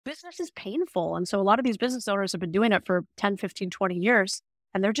business is painful. And so a lot of these business owners have been doing it for 10, 15, 20 years,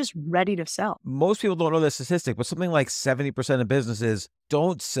 and they're just ready to sell. Most people don't know the statistic, but something like 70% of businesses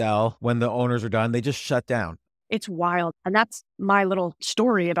don't sell when the owners are done. They just shut down. It's wild. And that's my little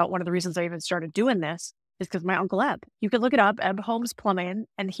story about one of the reasons I even started doing this is because my Uncle Eb, you can look it up, Eb Holmes Plumbing,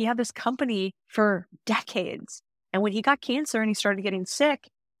 and he had this company for decades. And when he got cancer and he started getting sick,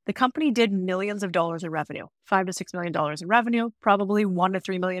 the company did millions of dollars in revenue, $5 to $6 million in revenue, probably $1 to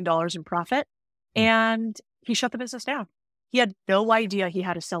 $3 million in profit. And he shut the business down. He had no idea he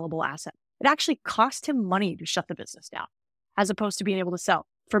had a sellable asset. It actually cost him money to shut the business down, as opposed to being able to sell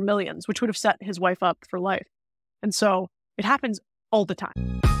for millions, which would have set his wife up for life. And so it happens all the time.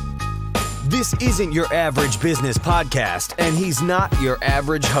 This isn't your average business podcast, and he's not your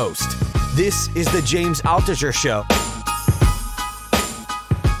average host. This is the James Altucher Show.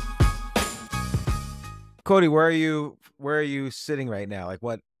 Cody, where are you sitting right now? Like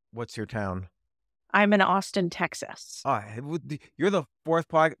what's your town? I'm in Austin, Texas. Oh, you're the fourth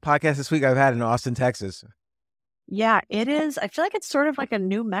podcast this week I've had in Austin, Texas. Yeah, it is. I feel like it's sort of like a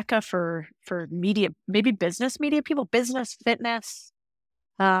new mecca for media, maybe business media people, business, fitness.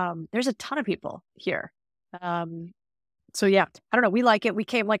 There's a ton of people here. So yeah, I don't know. We like it. We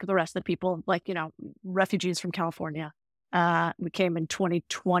came like the rest of the people, like, refugees from California. We came in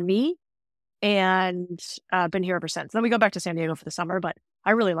 2020 and been here ever since. Then we go back to San Diego for the summer, but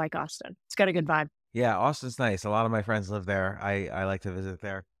I really like Austin. It's got a good vibe. Yeah, Austin's nice. A lot of my friends live there. I like to visit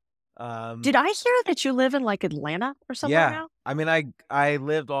there. Did I hear that you live in like Atlanta or somewhere now? I mean, I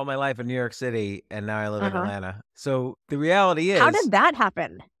lived all my life in New York City, and now I live in Atlanta. So the reality is, how did that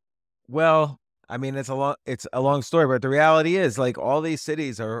happen? Well, I mean, it's a long story, but the reality is, like, all these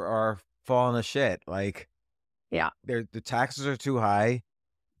cities are falling to shit. Like, yeah, the taxes are too high.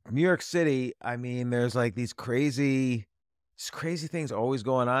 New York City, I mean, there's like these crazy things always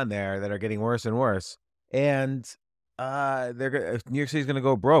going on there that are getting worse and worse. And New York City's going to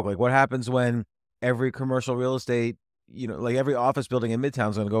go broke. Like, what happens when every commercial real estate, like every office building in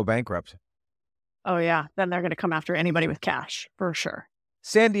Midtown is going to go bankrupt? Oh yeah, then they're going to come after anybody with cash for sure.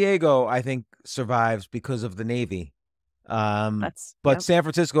 San Diego, I think, survives because of the Navy. But yep. San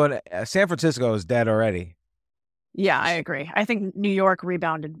Francisco is dead already. Yeah, I agree. I think New York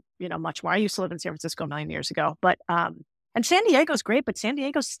rebounded, much more. I used to live in San Francisco a million years ago, but and San Diego's great, but San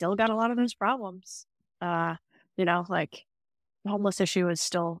Diego's still got a lot of those problems. Like the homeless issue is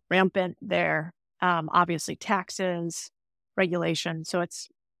still rampant there. Obviously taxes, regulation. So it's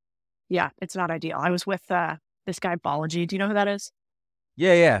not ideal. I was with this guy, Balaji. Do you know who that is?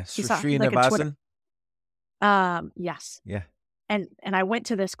 Yeah. Srinivasan. Yes. Yeah. And I went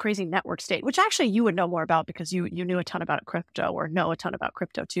to this crazy network state, which actually you would know more about because you knew a ton about crypto or know a ton about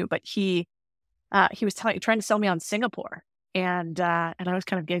crypto too. But he was trying to sell me on Singapore. And I was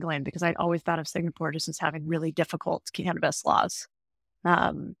kind of giggling because I'd always thought of Singapore just as having really difficult cannabis laws.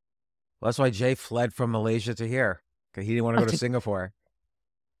 Well, that's why Jay fled from Malaysia to here, because he didn't want to go to Singapore.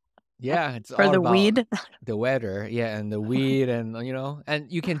 Yeah, it's for all the about weed, the weather. Yeah, and the weed, and and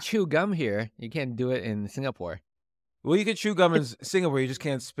you can chew gum here. You can't do it in Singapore. Well, you can chew gum in Singapore. You just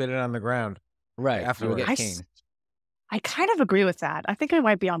can't spit it on the ground. Right. Afterwards. I kind of agree with that. I think I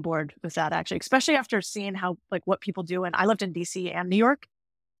might be on board with that, actually, especially after seeing how, like, what people do. And I lived in DC and New York.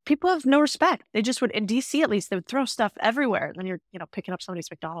 People have no respect. They just would, in DC at least, they would throw stuff everywhere when you're, picking up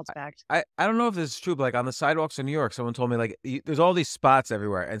somebody's McDonald's bags. I don't know if this is true, but like on the sidewalks in New York, someone told me like there's all these spots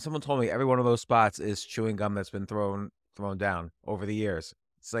everywhere. And someone told me every one of those spots is chewing gum that's been thrown down over the years.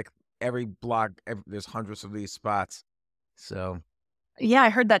 It's like every block, there's hundreds of these spots. So, yeah, I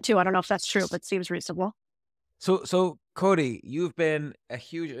heard that too. I don't know if that's true, but it seems reasonable. So Cody, you've been a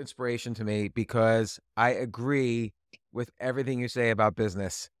huge inspiration to me because I agree with everything you say about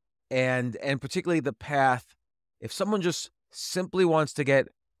business and particularly the path. If someone just simply wants to get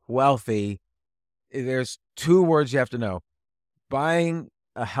wealthy, there's two words you have to know: buying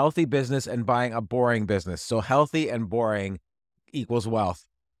a healthy business and buying a boring business. So healthy and boring equals wealth.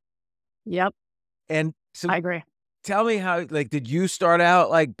 Yep. And so I agree. Tell me how, like, did you start out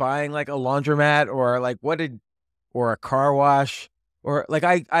like buying like a laundromat or a car wash? Or like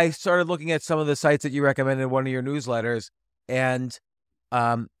I started looking at some of the sites that you recommended in one of your newsletters, and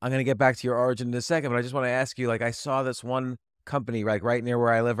I'm going to get back to your origin in a second, but I just want to ask you, like, I saw this one company like right near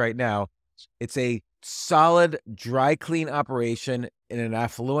where I live right now. It's a solid dry clean operation in an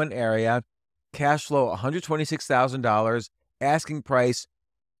affluent area, cash flow $126,000, asking price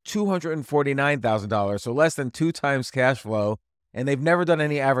 $249,000, so less than 2 times cash flow, and they've never done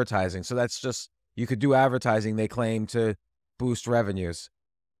any advertising. So that's just, you could do advertising, they claim, to boost revenues.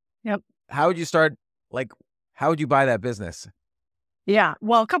 Yep. How would you start? Like, how would you buy that business? Yeah.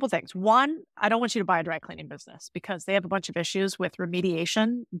 Well, a couple things. One, I don't want you to buy a dry cleaning business because they have a bunch of issues with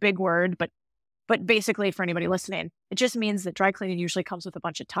remediation. Big word, but basically for anybody listening, it just means that dry cleaning usually comes with a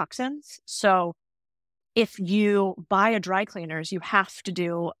bunch of toxins. So if you buy a dry cleaners, you have to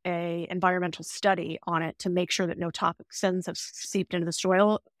do a environmental study on it to make sure that no toxins have seeped into the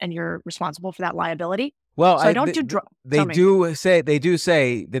soil, and you're responsible for that liability. Well, So I don't do they do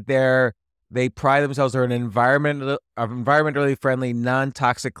say that they pride themselves on an environmentally friendly,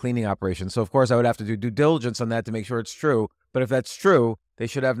 non-toxic cleaning operation. So of course I would have to do due diligence on that to make sure it's true. But if that's true, they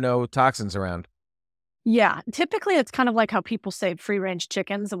should have no toxins around. Yeah, typically it's kind of like how people say free range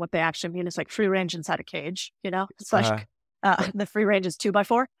chickens, and what they actually mean is like free range inside a cage. It's like the free range is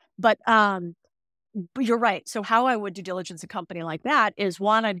 2x4. But you're right. So how I would due diligence a company like that is,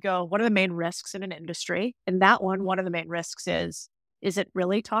 one, I'd go, what are the main risks in an industry? And that one of the main risks is it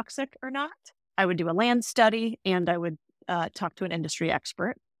really toxic or not? I would do a land study, and I would talk to an industry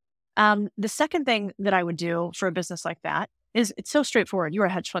expert. The second thing that I would do for a business like that is, it's so straightforward. You're a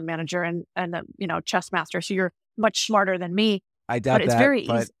hedge fund manager and chess master, so you're much smarter than me. I doubt but it's that, very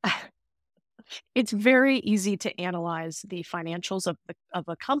but... easy. It's very easy to analyze the financials of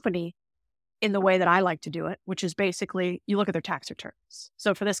a company in the way that I like to do it, which is basically you look at their tax returns.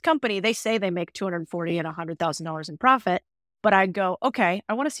 So for this company, they say they make $240,000 and $100,000 in profit, but I'd go, okay,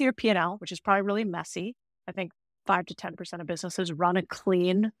 I want to see your P&L, which is probably really messy. I think 5 to 10% of businesses run a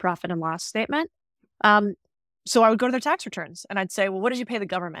clean profit and loss statement. So I would go to their tax returns and I'd say, well, what did you pay the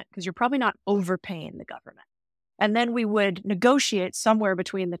government? Because you're probably not overpaying the government. And then we would negotiate somewhere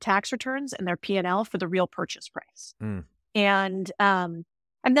between the tax returns and their P&L for the real purchase price.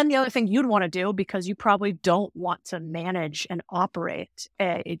 And then the other thing you'd want to do, because you probably don't want to manage and operate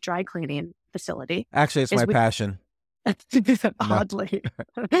a dry cleaning facility. Actually, it's my passion. Oddly.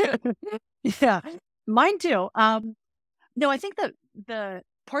 Yeah, mine too. No, I think that the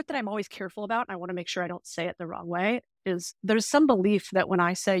part that I'm always careful about, and I want to make sure I don't say it the wrong way, is there's some belief that when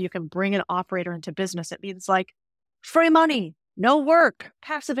I say you can bring an operator into business, it means like free money, no work,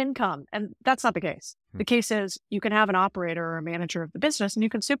 passive income. And that's not the case. The case is you can have an operator or a manager of the business, and you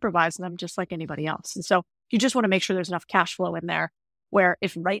can supervise them just like anybody else. And so you just want to make sure there's enough cash flow in there, where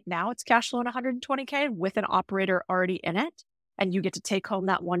if right now it's cash flow in $120K with an operator already in it, and you get to take home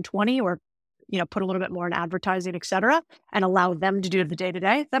that 120, or put a little bit more in advertising, et cetera, and allow them to do the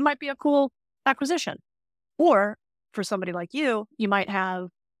day-to-day, that might be a cool acquisition. Or for somebody like you might have,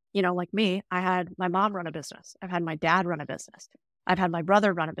 like me, I had my mom run a business. I've had my dad run a business. I've had my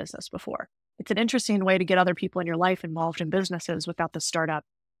brother run a business before. It's an interesting way to get other people in your life involved in businesses without the startup,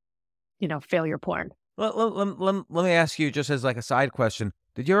 failure porn. Let me ask you, just as like a side question,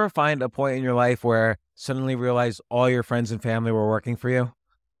 did you ever find a point in your life where suddenly realize all your friends and family were working for you?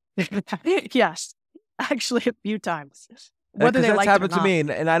 Yes, actually a few times. Whether they that's happened it or to me,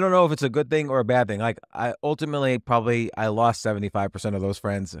 and I don't know if it's a good thing or a bad thing. Like I lost 75% of those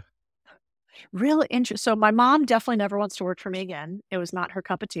friends. Really interesting. So my mom definitely never wants to work for me again. It was not her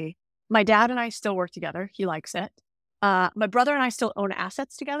cup of tea. My dad and I still work together. He likes it. My brother and I still own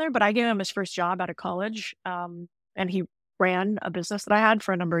assets together, but I gave him his first job out of college, and he ran a business that I had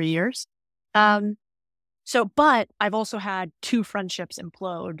for a number of years. But I've also had 2 friendships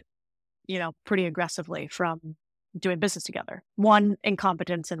implode, pretty aggressively from doing business together. One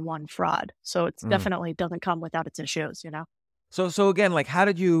incompetence and one fraud. So it's definitely doesn't come without its issues, So again, like, how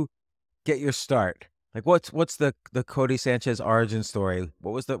did you get your start? Like, what's the Codie Sanchez origin story?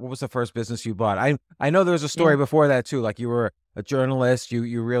 What was the first business you bought? I know there was a story before that too. Like, you were a journalist.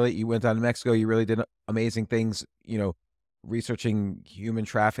 You went down to Mexico. You really did amazing things. Researching human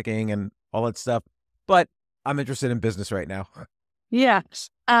trafficking and all that stuff. But I'm interested in business right now. Yeah.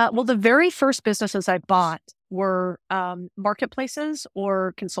 Well, the very first businesses I bought were marketplaces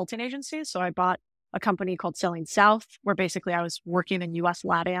or consulting agencies. So I bought a company called Selling South, where basically I was working in US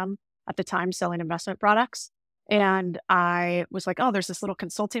LATAM at the time, selling investment products. And I was like, oh, there's this little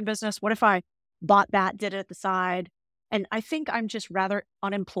consulting business. What if I bought that, did it at the side? And I think I'm just rather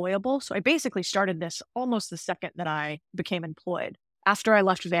unemployable. So I basically started this almost the second that I became employed. After I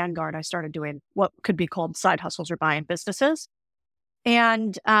left Vanguard, I started doing what could be called side hustles or buying businesses.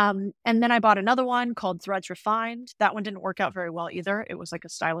 And then I bought another one called Threads Refined. That one didn't work out very well either. It was like a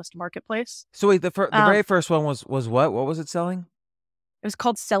stylist marketplace. So wait, the very first one was what? What was it selling? It was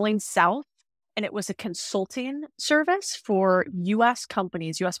called Selling South, and it was a consulting service for U.S.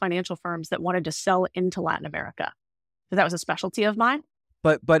 companies, U.S. financial firms that wanted to sell into Latin America. So that was a specialty of mine.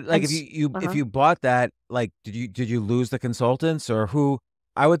 But like, if you bought that, like, did you lose the consultants, or who?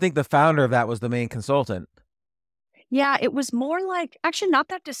 I would think the founder of that was the main consultant. Yeah, it was more like actually not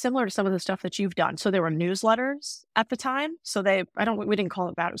that dissimilar to some of the stuff that you've done. So there were newsletters at the time. So we didn't call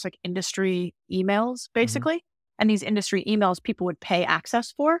it that. It was like industry emails, basically. And these industry emails people would pay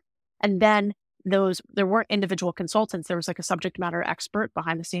access for. And then there weren't individual consultants. There was like a subject matter expert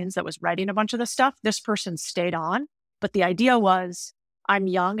behind the scenes that was writing a bunch of this stuff. This person stayed on. But the idea was, I'm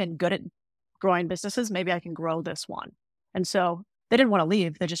young and good at growing businesses. Maybe I can grow this one. And so they didn't want to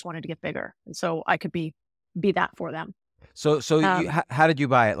leave. They just wanted to get bigger. And so I could be that for them. So how did you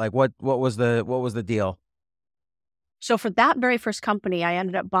buy it? Like what was the deal? So for that very first company, I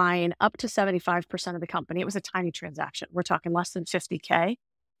ended up buying up to 75% of the company. It was a tiny transaction. We're talking less than $50K.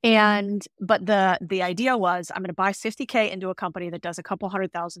 But the idea was I'm going to buy $50K into a company that does a couple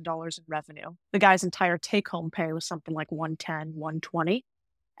 $100,000 in revenue. The guy's entire take home pay was something like 110, 120.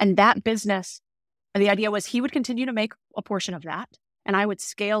 And that business, the idea was he would continue to make a portion of that. And I would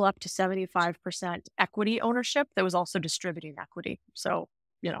scale up to 75% equity ownership that was also distributing equity. So,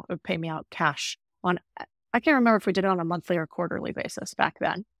 it would pay me out cash I can't remember if we did it on a monthly or quarterly basis back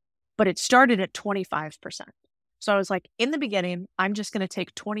then, but it started at 25%. So I was like, in the beginning, I'm just going to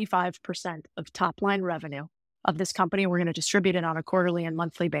take 25% of top line revenue of this company. We're going to distribute it on a quarterly and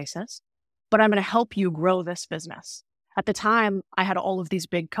monthly basis, but I'm going to help you grow this business. At the time, I had all of these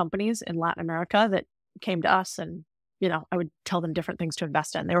big companies in Latin America that came to us and I would tell them different things to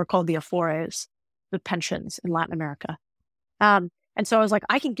invest in. They were called the Afores, the pensions in Latin America. And so I was like,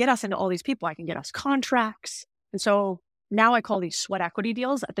 I can get us into all these people. I can get us contracts. And so now I call these sweat equity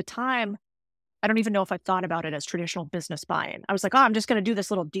deals. At the time, I don't even know if I thought about it as traditional business buying. I was like, I'm just going to do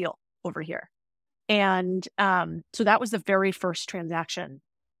this little deal over here. And so that was the very first transaction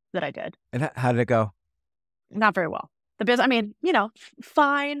that I did. And how did it go? Not very well. The business,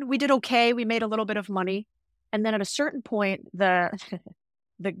 fine. We did okay. We made a little bit of money. And then at a certain point, the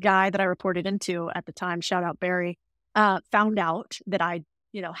guy that I reported into at the time, shout out Barry, found out that I,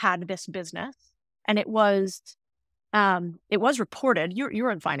 had this business, and it was reported.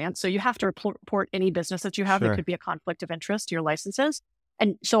 You're in finance, so you have to report any business that you have. Sure. It could be a conflict of interest, your licenses.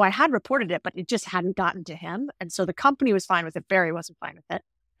 And so I had reported it, but it just hadn't gotten to him. And so the company was fine with it. Barry wasn't fine with it.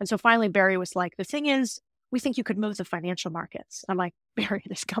 And so finally Barry was like, the thing is, we think you could move the financial markets. I'm like, Barry,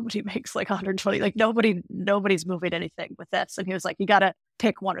 this company makes like 120, like nobody's moving anything with this. And he was like, you got to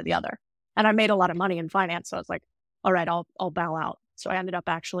pick one or the other. And I made a lot of money in finance. So I was like, all right, I'll bow out. So I ended up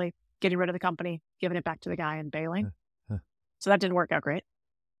actually getting rid of the company, giving it back to the guy and bailing. So that didn't work out great.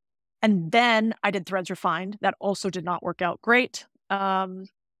 And then I did Threads Refined. That also did not work out great. And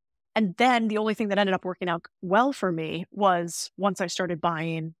then the only thing that ended up working out well for me was once I started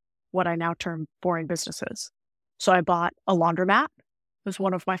buying what I now term boring businesses. So I bought a laundromat. It was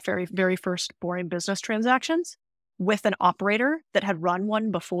one of my very, very first boring business transactions with an operator that had run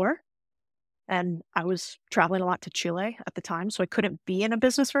one before. And I was traveling a lot to Chile at the time, so I couldn't be in a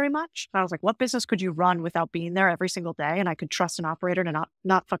business very much. I was like, what business could you run without being there every single day? And I could trust an operator to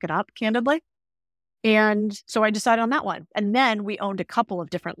not fuck it up, candidly. And so I decided on that one. And then we owned a couple of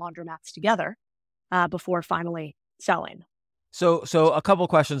different laundromats together before finally selling. So a couple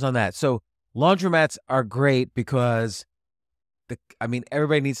questions on that. So laundromats are great because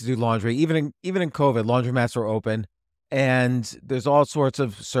everybody needs to do laundry. Even in COVID, laundromats were open. And there's all sorts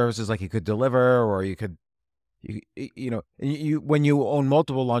of services like you could deliver, or you could, when you own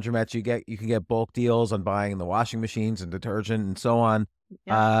multiple laundromats, you can get bulk deals on buying the washing machines and detergent and so on.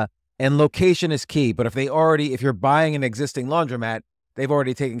 Yeah. And location is key. But if you're buying an existing laundromat, they've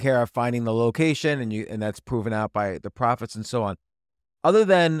already taken care of finding the location, and that's proven out by the profits and so on. Other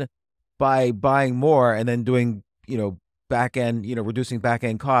than by buying more and then doing, back end, reducing back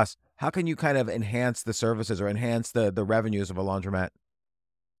end costs, how can you kind of enhance the services or enhance the revenues of a laundromat?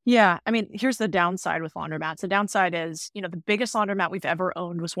 Yeah. Here's the downside with laundromats. The downside is, the biggest laundromat we've ever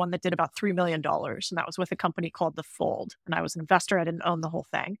owned was one that did about $3 million. And that was with a company called The Fold. And I was an investor. I didn't own the whole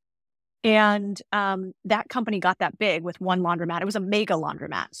thing. And that company got that big with one laundromat. It was a mega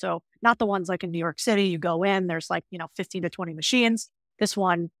laundromat. So not the ones like in New York City, you go in, there's 15 to 20 machines. This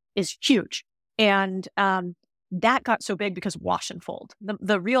one is huge. And that got so big because wash and fold.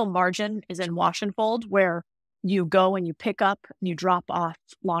 The real margin is in wash and fold, where you go and you pick up and you drop off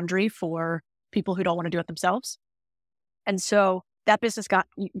laundry for people who don't want to do it themselves. And so that business got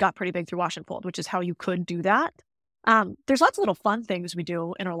pretty big through wash and fold, which is how you could do that. There's lots of little fun things we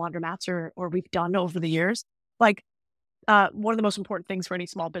do in our laundromats or we've done over the years. Like one of the most important things for any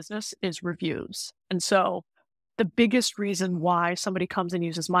small business is reviews. And so the biggest reason why somebody comes and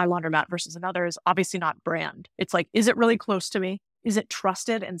uses my laundromat versus another is obviously not brand. It's like, is it really close to me? Is it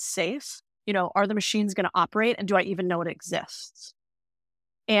trusted and safe? Are the machines going to operate? And do I even know it exists?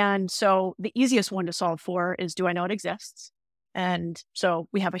 And so the easiest one to solve for is, do I know it exists? And so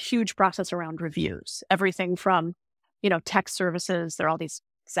we have a huge process around reviews, everything from, tech services. There are all these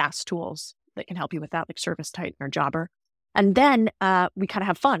SaaS tools that can help you with that, like Service Titan or Jobber. And then we kind of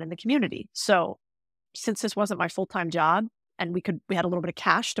have fun in the community. So since this wasn't my full-time job and we had a little bit of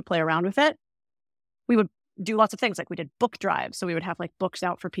cash to play around with it, we would do lots of things. Like we did book drives. So we would have like books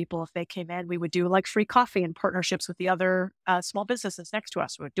out for people if they came in. We would do like free coffee and partnerships with the other small businesses next to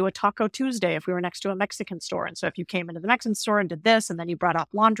us. We would do a Taco Tuesday if we were next to a Mexican store. And so if you came into the Mexican store and did this, and then you brought up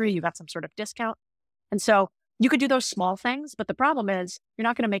laundry, you got some sort of discount. And so you could do those small things. But the problem is you're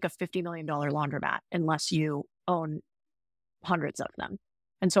not going to make a $50 million laundromat unless you own hundreds of them.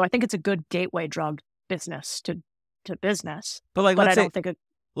 And so I think it's a good gateway drug business to business. But like, let's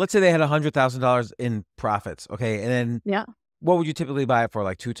say they had $100,000 in profits. Okay. And then what would you typically buy it for?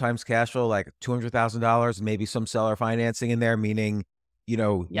 Like 2 times cash flow, like $200,000, maybe some seller financing in there, meaning,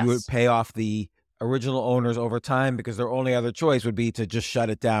 you would pay off the original owners over time because their only other choice would be to just shut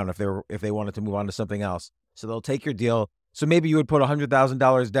it down if they wanted to move on to something else. So they'll take your deal. So maybe you would put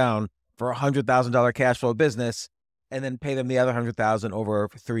 $100,000 down for a $100,000 cash flow business and then pay them the other $100,000 over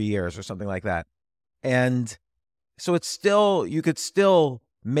 3 years or something like that. And so you could still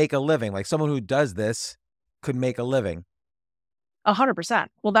make a living. Like someone who does this could make a living. 100%.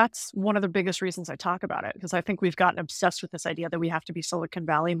 Well, that's one of the biggest reasons I talk about it, because I think we've gotten obsessed with this idea that we have to be Silicon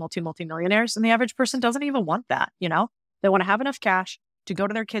Valley multi-millionaires, and the average person doesn't even want that. They want to have enough cash to go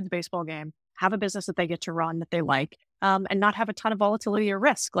to their kid's baseball game, have a business that they get to run that they like, and not have a ton of volatility or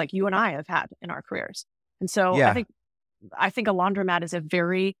risk like you and I have had in our careers. And so I think a laundromat is a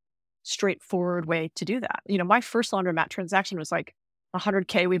very straightforward way to do that. My first laundromat transaction was like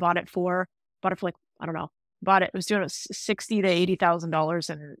 $100K. We bought it for like, I don't know, it was doing $60,000 to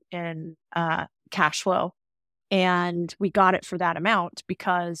 $80,000 in cash flow. And we got it for that amount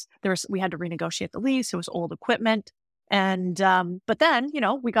because we had to renegotiate the lease. It was old equipment. And, but then,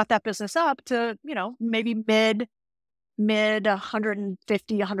 we got that business up to, maybe mid $150,000,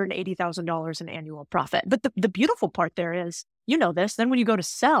 $180,000 in annual profit. But the beautiful part there is, this, then when you go to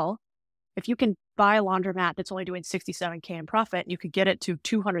sell, if you can buy a laundromat that's only doing $67K in profit, you could get it to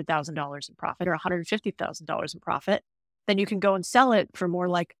 $200,000 in profit or $150,000 in profit, then you can go and sell it for more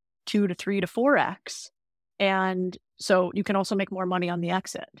like 2 to 3 to 4x. And so you can also make more money on the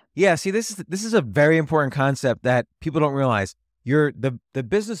exit. Yeah. See, this is a very important concept that people don't realize. The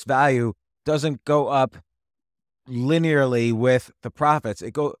business value doesn't go up linearly with the profits.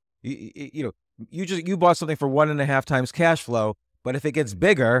 You bought something for 1.5 times cash flow, but if it gets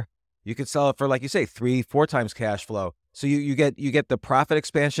bigger, you could sell it for, like you say, 3-4 times cash flow. So you get the profit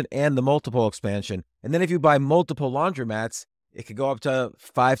expansion and the multiple expansion. And then if you buy multiple laundromats, it could go up to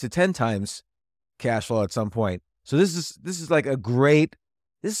 5 to 10 times cash flow at some point. So this is like like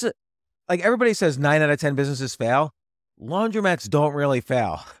everybody says 9 out of 10 businesses fail. Laundromats don't really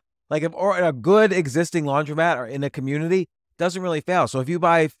fail. Like a good existing laundromat or in a community doesn't really fail. So if you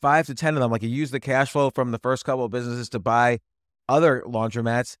buy 5 to 10 of them, like you use the cash flow from the first couple of businesses to buy other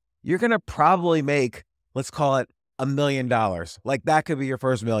laundromats, you're going to probably make, let's call it $1 million. Like that could be your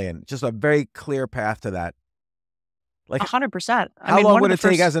first million. Just a very clear path to that. Like 100%. How long would it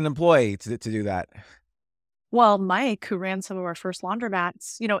take as an employee to do that? Well, Mike, who ran some of our first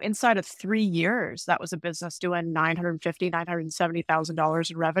laundromats, inside of 3 years, that was a business doing $950,000,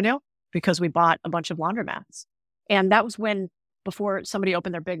 $970,000 in revenue because we bought a bunch of laundromats. And that was when, before somebody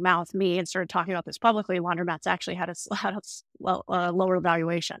opened their big mouth, me, and started talking about this publicly, laundromats actually had a lower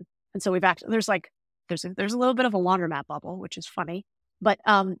valuation. And so there's a little bit of a laundromat bubble, which is funny. But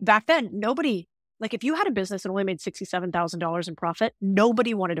back then, nobody, like if you had a business that only made $67,000 in profit,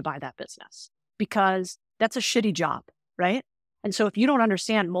 nobody wanted to buy that business because that's a shitty job, right? And so if you don't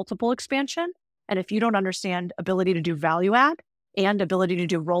understand multiple expansion, and if you don't understand ability to do value add and ability to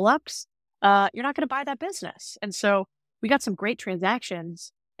do roll-ups, you're not going to buy that business. And so we got some great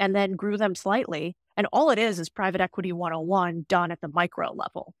transactions and then grew them slightly. And all it is private equity 101 done at the micro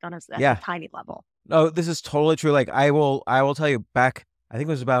level, done at the tiny level. No, this is totally true. Like I will tell you, back, I think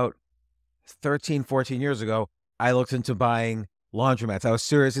it was about 13, 14 years ago, I looked into buying laundromats. I was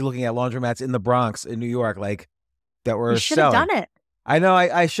seriously looking at laundromats in the Bronx in New York, like that were selling. You should have done it. I know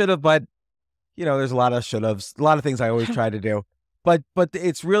I should have, but there's a lot of should haves, a lot of things I always try to do. But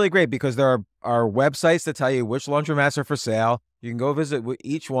it's really great because there are websites that tell you which laundromats are for sale. You can go visit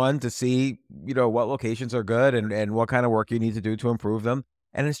each one to see, what locations are good and what kind of work you need to do to improve them.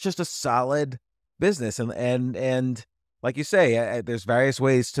 And it's just a solid business. And like you say, there's various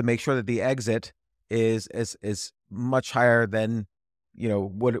ways to make sure that the exit is much higher than,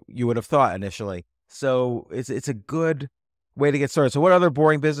 what you would have thought initially. So it's a good way to get started. So what other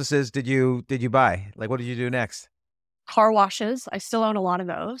boring businesses did you buy? Like, what did you do next? Car washes. I still own a lot of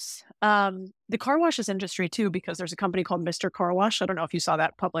those. The car washes industry too, because there's a company called Mr. Car Wash. I don't know if you saw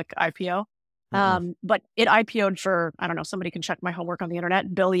that public IPO. But it IPO'd for, I don't know, somebody can check my homework on the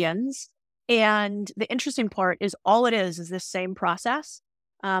internet, billions. And the interesting part is all it is this same process,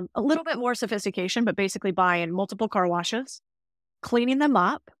 a little bit more sophistication, but basically buying multiple car washes, cleaning them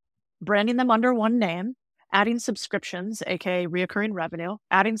up, branding them under one name, adding subscriptions, aka reoccurring revenue,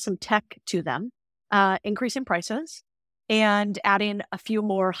 adding some tech to them, increasing prices, and adding a few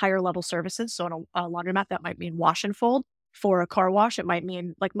more higher level services. So in a laundromat, that might mean wash and fold. For a car wash, it might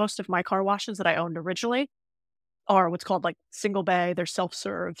mean, like most of my car washes that I owned originally are what's called like single bay. They're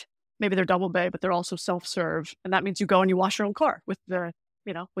self-serve. Maybe they're double bay, but they're also self-serve. And that means you go and you wash your own car with the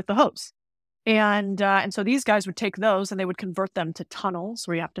hose. And so these guys would take those and they would convert them to tunnels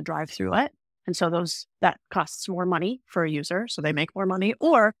where you have to drive through it. And so that costs more money for a user. So they make more money,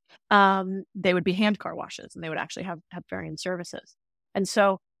 or they would be hand car washes and they would actually have varying services. And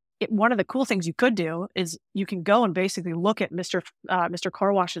so one of the cool things you could do is you can go and basically look at Mr.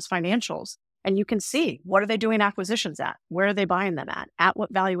 Car Wash's financials, and you can see what are they doing acquisitions at, where are they buying them at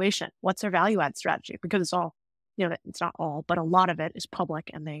what valuation, what's their value add strategy, because it's all, it's not all, but a lot of it is public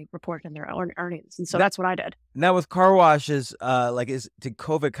and they report in their own earnings. And so that's what I did. Now with car washes, did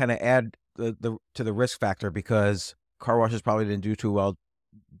COVID kind of add to the risk factor, because car washes probably didn't do too well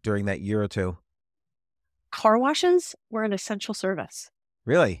during that year or two? Car washes were an essential service.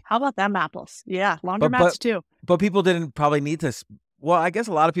 Really? How about them apples? Yeah, laundromats too. But people didn't probably need to. Well, I guess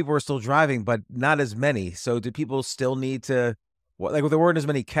a lot of people were still driving, but not as many. So did people still need to? Like, there weren't as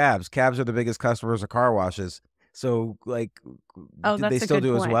many cabs. Cabs are the biggest customers of car washes. So, like, did they still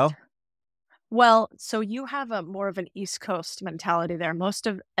do as well? Well, so you have more of an East Coast mentality there. Most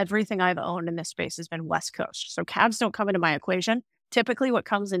of everything I've owned in this space has been West Coast. So cabs don't come into my equation. Typically, what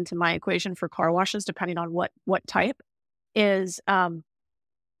comes into my equation for car washes, depending on what type, is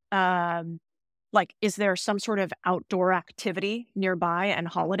like, is there some sort of outdoor activity nearby and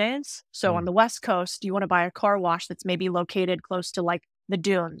holidays? So on the West Coast, you want to buy a car wash that's maybe located close to like the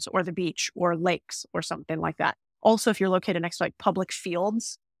dunes or the beach or lakes or something like that. Also, if you're located next to like public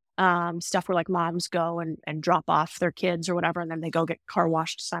fields, stuff where like moms go and drop off their kids or whatever, and then they go get car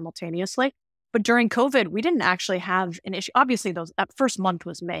washed simultaneously. But during COVID, we didn't actually have an issue. Obviously, that first month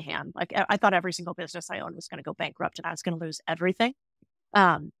was mayhem. Like, I thought every single business I owned was going to go bankrupt and I was going to lose everything.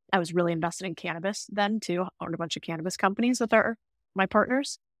 I was really invested in cannabis then too. I owned a bunch of cannabis companies with my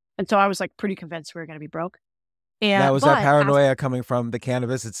partners. And so I was like pretty convinced we were going to be broke. And now, was that paranoia coming from the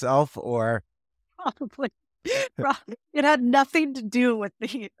cannabis itself, or? Probably. It had nothing to do with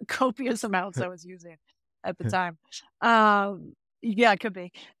the copious amounts I was using at the time. Yeah, it could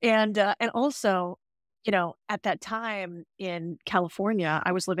be. And also, at that time in California,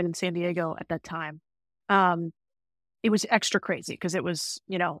 I was living in San Diego at that time. It was extra crazy because it was,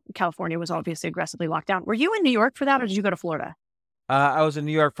 California was obviously aggressively locked down. Were you in New York for that, or did you go to Florida? I was in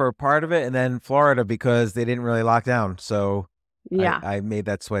New York for a part of it, and then Florida because they didn't really lock down. So yeah, I made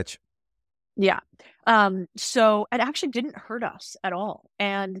that switch. Yeah. So it actually didn't hurt us at all.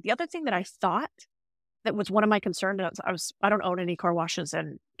 And the other thing that I thought that was one of my concerns, I don't own any car washes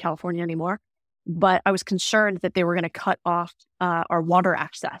in California anymore, but I was concerned that they were going to cut off our water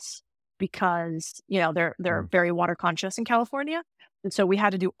access because, they're very water conscious in California. And so we had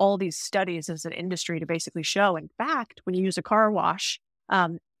to do all these studies as an industry to basically show, in fact, when you use a car wash,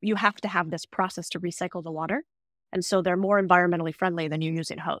 you have to have this process to recycle the water. And so they're more environmentally friendly than you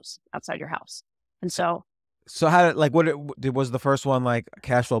using hose outside your house. And so how did, was the first one like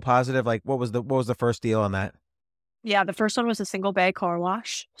cash flow positive? Like what was the first deal on that? Yeah, the first one was a single bay car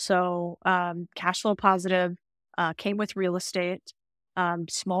wash. So cash flow positive, came with real estate,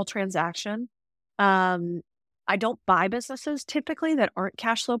 small transaction. I don't buy businesses typically that aren't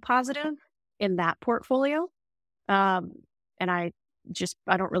cash flow positive in that portfolio. And I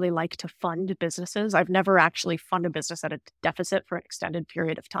don't really like to fund businesses. I've never actually funded a business at a deficit for an extended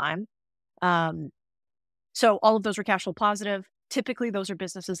period of time. So all of those were cash flow positive. Typically, those are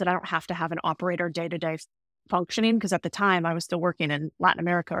businesses that I don't have to have an operator day-to-day functioning, because at the time I was still working in Latin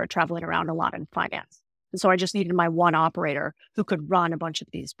America or traveling around a lot in finance. And so I just needed my one operator who could run a bunch of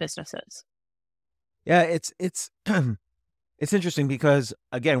these businesses. Yeah, it's it's interesting because,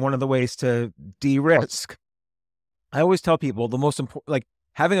 again, one of the ways to de-risk, I always tell people the most important, like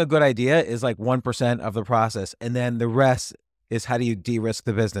having a good idea is like 1% of the process. And then the rest is how do you de-risk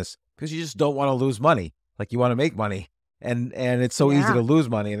the business? Because you just don't want to lose money. Like you want to make money, and it's so easy to lose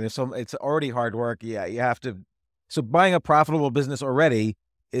money, and it's already hard work. Yeah, you have to. So buying a profitable business already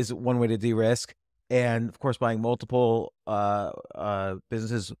is one way to de-risk. and of course buying multiple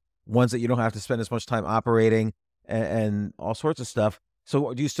businesses, ones that you don't have to spend as much time operating, and all sorts of stuff.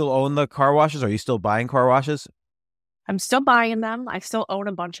 So do you still own the car washes? Are you still buying car washes? I'm still buying them. I still own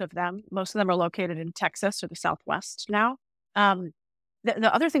a bunch of them. Most of them are located in Texas or the Southwest now.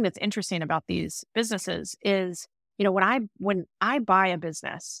 The other thing that's interesting about these businesses is, when I buy a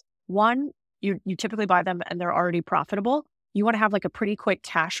business, one, you typically buy them and they're already profitable. You want to have like a pretty quick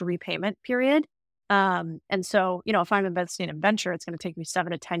cash repayment period. And so, if I'm investing in venture, it's going to take me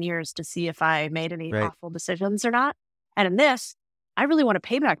 7 to 10 years to see if I made any Right. awful decisions or not. And in this, I really want a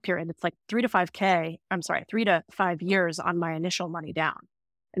payback period that's like 3 to 5 years on my initial money down.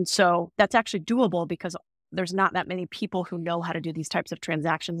 And so that's actually doable because there's not that many people who know how to do these types of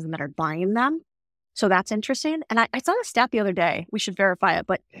transactions and that are buying them. So that's interesting. And I saw a stat the other day, we should verify it,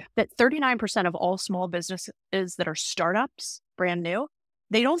 but that 39% of all small businesses that are startups, brand new,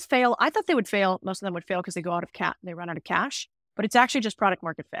 they don't fail. I thought they would fail. Most of them would fail because they run out of cash, but it's actually just product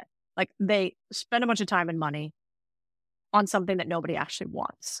market fit. Like they spend a bunch of time and money on something that nobody actually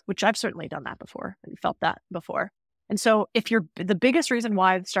wants, which I've certainly done that before and felt that before. And so the biggest reason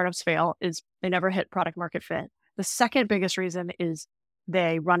why startups fail is they never hit product market fit. The second biggest reason is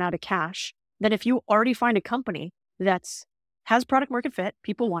they run out of cash. Then if you already find a company has product market fit,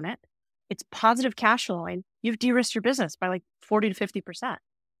 people want it, it's positive cash flowing, you've de-risked your business by like 40 to 50%.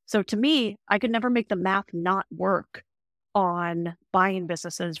 So to me, I could never make the math not work on buying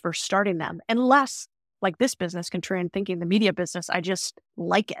businesses versus starting them, unless like this business, Contrarian Thinking, the media business, I just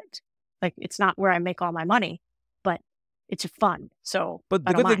like it. Like it's not where I make all my money, but it's fun. So But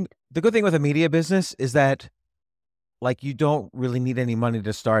I don't mind. the good thing with a media business is that like you don't really need any money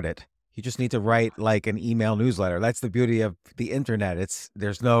to start it. You just need to write like an email newsletter. That's the beauty of the internet.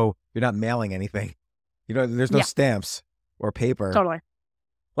 You're not mailing anything. There's no Yeah. stamps or paper. Totally.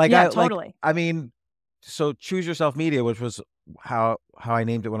 Like Yeah, I totally. I mean, so Choose Yourself Media, which was how I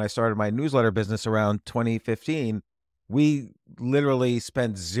named it when I started my newsletter business around 2015. We literally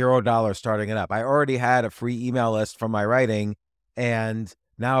spent $0 starting it up. I already had a free email list from my writing, and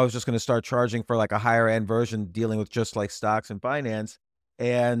now I was just going to start charging for like a higher end version dealing with just like stocks and finance.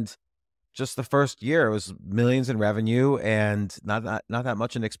 And just the first year, it was millions in revenue and not that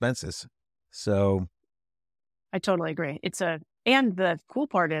much in expenses. So I totally agree. And the cool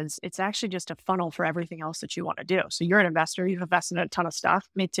part is it's actually just a funnel for everything else that you want to do. So you're an investor, you've invested in a ton of stuff,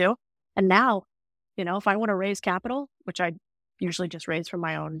 me too. And now, if I want to raise capital, which I usually just raise from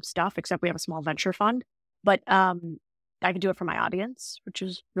my own stuff, except we have a small venture fund, but I can do it for my audience, which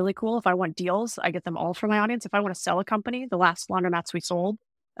is really cool. If I want deals, I get them all from my audience. If I want to sell a company, the last laundromats we sold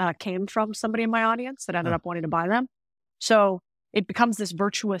came from somebody in my audience that ended up wanting to buy them. So it becomes this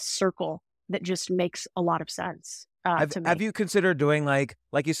virtuous circle that just makes a lot of sense to me. Have you considered doing like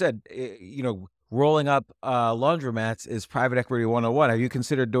you said, rolling up laundromats is private equity 101. Have you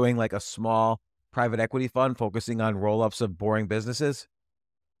considered doing like a small private equity fund focusing on roll-ups of boring businesses?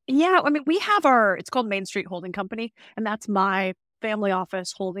 Yeah, I mean, it's called Main Street Holding Company, and that's my family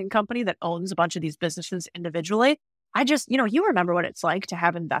office holding company that owns a bunch of these businesses individually. I just, you remember what it's like to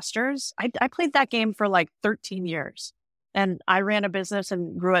have investors. I played that game for like 13 years, and I ran a business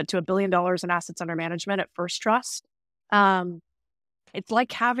and grew it to $1 billion in assets under management at First Trust. It's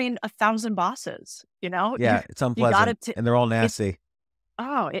like having 1,000 bosses, Yeah, it's unpleasant, and they're all nasty.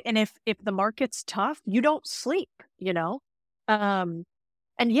 And if the market's tough, you don't sleep,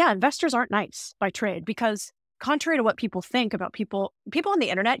 and yeah, investors aren't nice by trade because contrary to what people think about people on the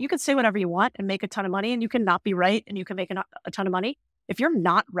internet, you can say whatever you want and make a ton of money, and you can not be right and you can make a ton of money. If you're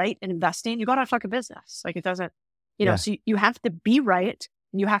not right in investing, you got to fuck a business. Like it doesn't, so you have to be right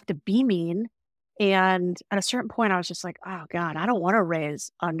and you have to be mean. And at a certain point I was just like, oh God, I don't want to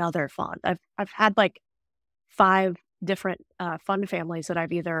raise another fund. I've had like 5 different fund families that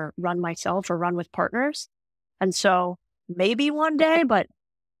I've either run myself or run with partners. And so maybe one day, but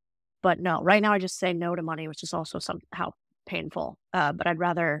no, right now I just say no to money, which is also somehow painful. But I'd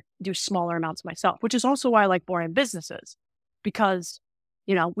rather do smaller amounts myself, which is also why I like boring businesses because,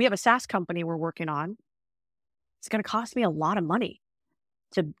 we have a SaaS company we're working on. It's going to cost me a lot of money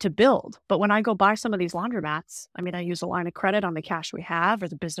to build. But when I go buy some of these laundromats, I mean, I use a line of credit on the cash we have or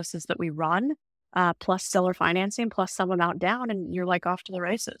the businesses that we run, plus seller financing, plus some amount down, and you're like off to the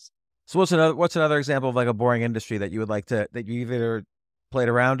races. So what's another example of like a boring industry that you would like that you either played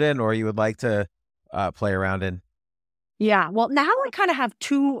around in or you would like to play around in? Yeah, well, now I kind of have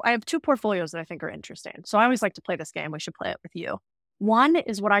two portfolios that I think are interesting. So I always like to play this game. We should play it with you. One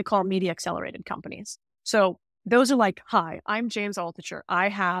is what I call media accelerated companies. So those are like, hi, I'm James Altucher. I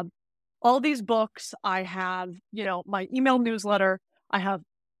have all these books. I have, my email newsletter. I have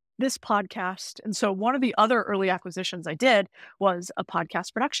this podcast. And so one of the other early acquisitions I did was a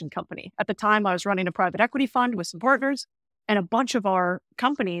podcast production company. At the time, I was running a private equity fund with some partners, and a bunch of our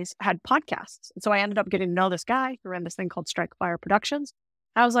companies had podcasts. And so I ended up getting to know this guy who ran this thing called Strike Fire Productions.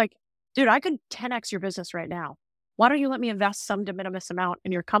 I was like, dude, I could 10x your business right now. Why don't you let me invest some de minimis amount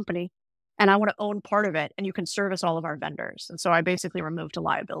in your company? And I want to own part of it, and you can service all of our vendors. And so I basically removed a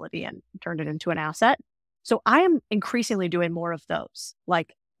liability and turned it into an asset. So I am increasingly doing more of those.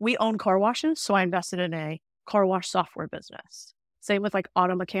 Like, we own car washes, so I invested in a car wash software business. Same with like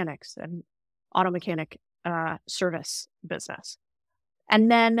auto mechanics and auto mechanic service business. And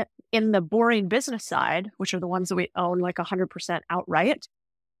then in the boring business side, which are the ones that we own like 100% outright,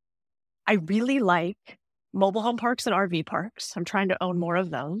 I really like mobile home parks and RV parks. I'm trying to own more of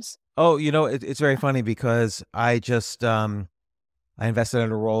those. Oh, it's very funny because I just I invested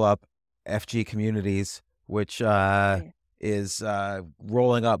in a roll-up FG Communities, which is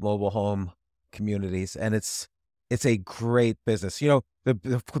rolling up mobile home communities, and it's a great business.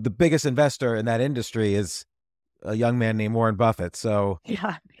 The biggest investor in that industry is a young man named Warren Buffett. So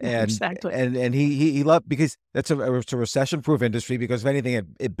yeah, and exactly. and he loved, because it's a recession-proof industry, because if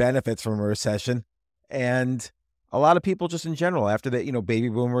anything, it benefits from a recession. And a lot of people just in general, after that, baby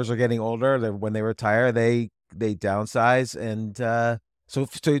boomers are getting older. When they retire, they downsize, and so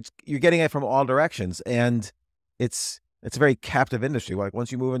you're getting it from all directions, and it's a very captive industry. Like,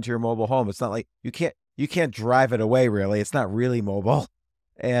 once you move into your mobile home, it's not like you can't drive it away. Really, it's not really mobile,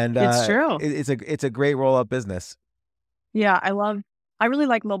 and It's true. It's a great roll up business. Yeah, I really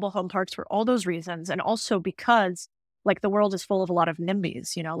like mobile home parks for all those reasons, and also because like the world is full of a lot of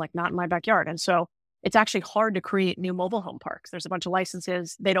NIMBYs, like not in my backyard, and so it's actually hard to create new mobile home parks. There's a bunch of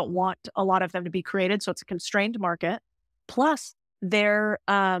licenses. They don't want a lot of them to be created, so it's a constrained market. Plus, they're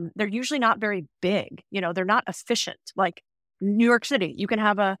usually not very big. They're not efficient. Like New York City, you can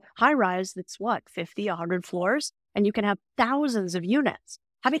have a high rise that's 50, 100 floors, and you can have thousands of units.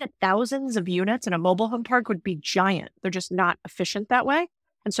 Having thousands of units in a mobile home park would be giant. They're just not efficient that way.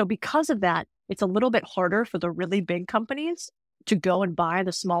 And so because of that, it's a little bit harder for the really big companies to go and buy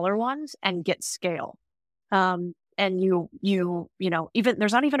the smaller ones and get scale. And even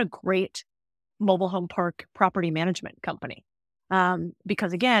there's not even a great mobile home park property management company.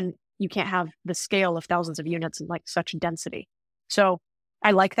 Because again, you can't have the scale of thousands of units and like such density. So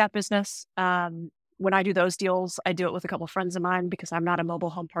I like that business. When I do those deals, I do it with a couple of friends of mine because I'm not a mobile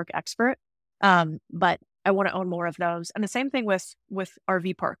home park expert. But I want to own more of those. And the same thing with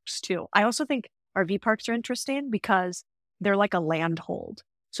RV parks too. I also think RV parks are interesting because they're like a land hold.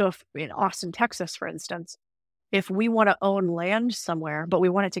 So if in Austin, Texas, for instance, if we want to own land somewhere, but we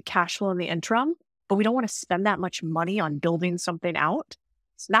want it to cash flow in the interim, but we don't want to spend that much money on building something out,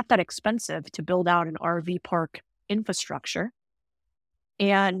 it's not that expensive to build out an RV park infrastructure.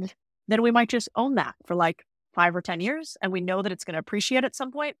 And then we might just own that for like 5 or 10 years. And we know that it's going to appreciate at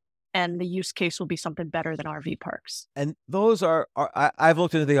some point, and the use case will be something better than RV parks. And those I've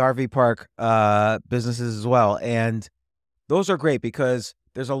looked into the RV park businesses as well. And those are great because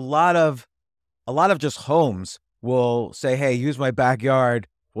there's a lot of just homes will say, hey, use my backyard.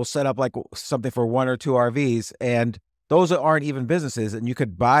 We'll set up like something for 1 or 2 RVs. And those aren't even businesses. And you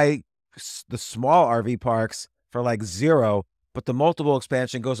could buy the small RV parks for like 0, but the multiple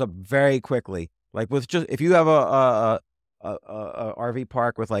expansion goes up very quickly. Like if you have a RV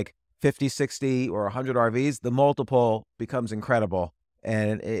park with like 50, 60 or 100 RVs, the multiple becomes incredible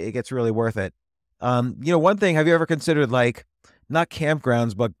and it gets really worth it. One thing, have you ever considered like not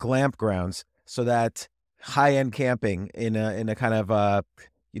campgrounds, but glamp grounds, so that high-end camping in a kind of,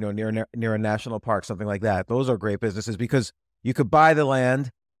 near a national park, something like that? Those are great businesses because you could buy the land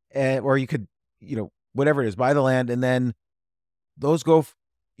or you could, whatever it is, buy the land, and then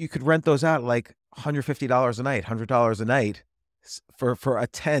you could rent those out like $150 a night, $100 a night for a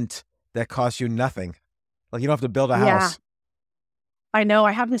tent that costs you nothing. Like, you don't have to build a house. I know.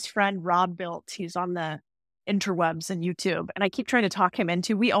 I have this friend, Rob Built. He's on the interwebs and YouTube, and I keep trying to talk him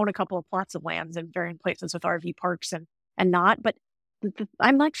into, we own a couple of plots of lands in varying places with RV parks and not, but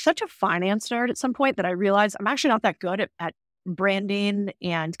I'm like such a finance nerd at some point that I realize I'm actually not that good at branding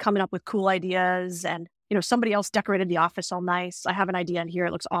and coming up with cool ideas. And, somebody else decorated the office all nice. I have an idea in here.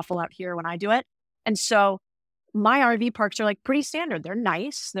 It looks awful out here when I do it. And so my RV parks are like pretty standard. They're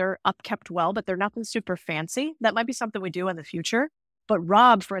nice. They're upkept well, but they're nothing super fancy. That might be something we do in the future. But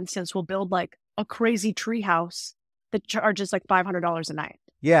Rob, for instance, will build like a crazy tree house that charges like $500 a night.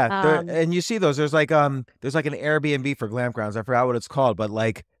 Yeah, and you see those. There's like an Airbnb for glamp grounds. I forgot what it's called, but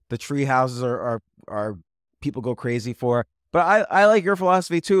like the tree houses are people go crazy for. But I like your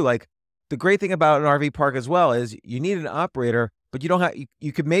philosophy too. Like, the great thing about an RV park as well is you need an operator, but you don't have,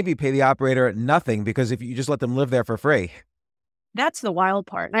 you could maybe pay the operator nothing because if you just let them live there for free. That's the wild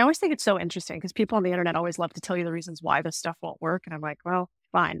part. And I always think it's so interesting because people on the internet always love to tell you the reasons why this stuff won't work. And I'm like, well,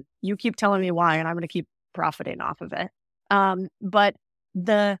 fine. You keep telling me why, and I'm going to keep profiting off of it. But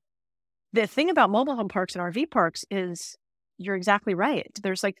the thing about mobile home parks and RV parks is you're exactly right.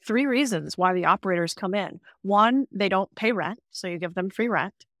 There's like 3 reasons why the operators come in. 1, they don't pay rent, so you give them free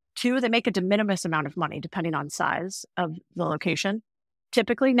rent. 2, they make a de minimis amount of money depending on size of the location.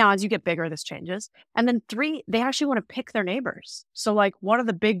 Typically, now as you get bigger, this changes. And then 3, they actually want to pick their neighbors. So like one of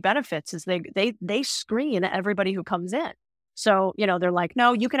the big benefits is they screen everybody who comes in. So, they're like,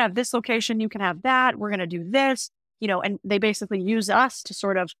 no, you can have this location, you can have that, we're going to do this, and they basically use us to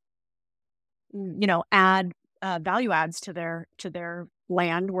sort of, add value adds to their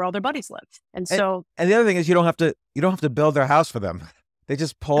land where all their buddies live. And so, and the other thing is you don't have to build their house for them. They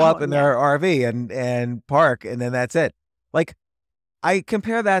just pull up in their RV and park, and then that's it. Like, I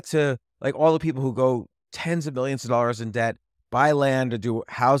compare that to like all the people who go tens of millions of dollars in debt, buy land to do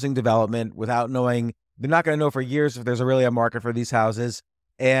housing development without knowing, they're not going to know for years if there's really a market for these houses.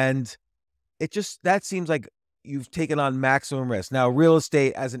 And that seems like you've taken on maximum risk. Now, real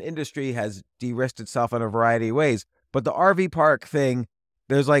estate as an industry has de-risked itself in a variety of ways, but the RV park thing,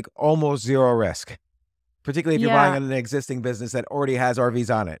 there's like almost zero risk, particularly if you're buying on an existing business that already has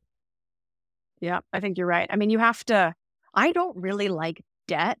RVs on it. Yeah, I think you're right. I mean, I don't really like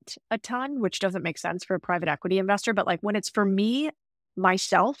debt a ton, which doesn't make sense for a private equity investor. But like when it's for me,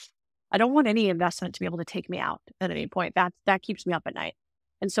 myself, I don't want any investment to be able to take me out at any point. That keeps me up at night.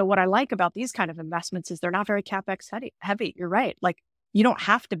 And so what I like about these kind of investments is they're not very CapEx heavy. You're right. Like you don't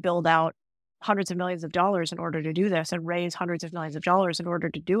have to build out hundreds of millions of dollars in order to do this and raise hundreds of millions of dollars in order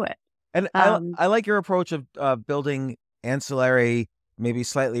to do it. And I like your approach of building ancillary, maybe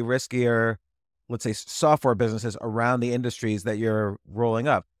slightly riskier, let's say software businesses around the industries that you're rolling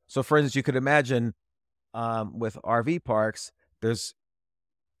up. So for instance, you could imagine with RV parks, there's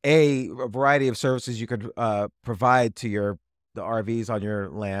a variety of services you could provide to the RVs on your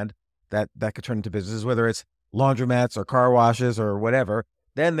land that could turn into businesses, whether it's laundromats or car washes or whatever.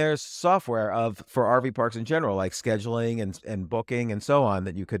 Then there's software for RV parks in general, like scheduling and booking and so on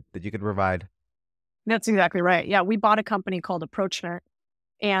that you could provide. That's exactly right. Yeah, we bought a company called Approachment.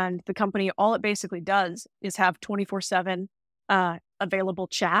 And the company, all it basically does is have 24/7 available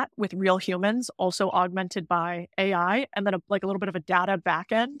chat with real humans, also augmented by AI, and then a little bit of a data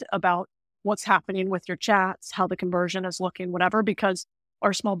backend about what's happening with your chats, how the conversion is looking, whatever. Because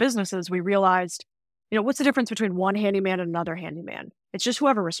our small businesses, we realized, what's the difference between one handyman and another handyman? It's just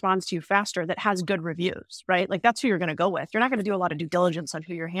whoever responds to you faster that has good reviews, right? Like that's who you're going to go with. You're not going to do a lot of due diligence on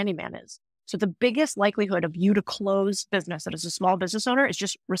who your handyman is. So the biggest likelihood of you to close business as a small business owner is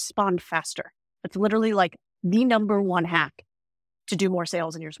just respond faster. It's literally like the number one hack to do more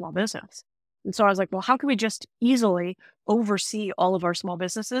sales in your small business. And so I was like, well, how can we just easily oversee all of our small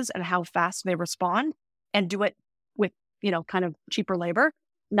businesses and how fast they respond and do it with, kind of cheaper labor?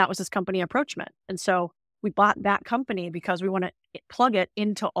 And that was this company Approachment. And so we bought that company because we want to plug it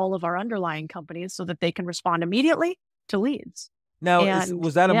into all of our underlying companies so that they can respond immediately to leads. Now,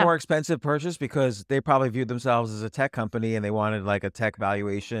 was that a more expensive purchase because they probably viewed themselves as a tech company and they wanted like a tech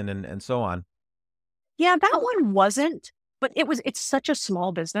valuation and so on? Yeah, that one wasn't, but it's such a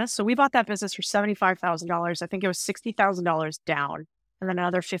small business. So we bought that business for $75,000. I think it was $60,000 down and then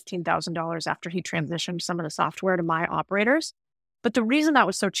another $15,000 after he transitioned some of the software to my operators. But the reason that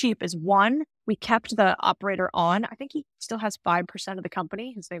was so cheap is 1, we kept the operator on. I think he still has 5% of the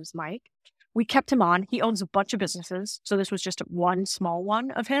company. His name's Mike. We kept him on. He owns a bunch of businesses. So this was just one small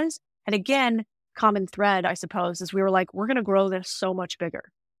one of his. And again, common thread, I suppose, is we were like, we're going to grow this so much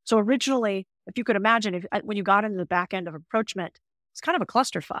bigger. So originally, if you could imagine, when you got into the back end of Approachment, it's kind of a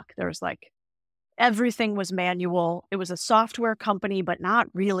clusterfuck. There was like, everything was manual. It was a software company, but not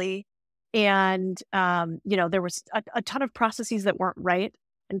really. And, there was a ton of processes that weren't right.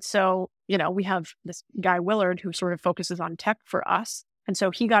 And so, we have this guy, Willard, who sort of focuses on tech for us. And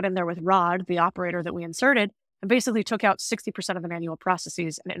so he got in there with Rod, the operator that we inserted, and basically took out 60% of the manual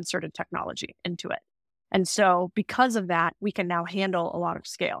processes and inserted technology into it. And so because of that, we can now handle a lot of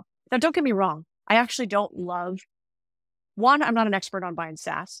scale. Now, don't get me wrong. I actually don't love, 1, I'm not an expert on buying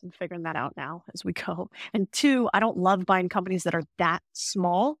SaaS. I'm figuring that out now as we go. And 2, I don't love buying companies that are that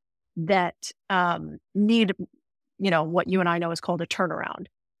small that need, what you and I know is called a turnaround.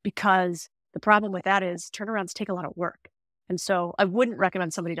 Because the problem with that is turnarounds take a lot of work. And so I wouldn't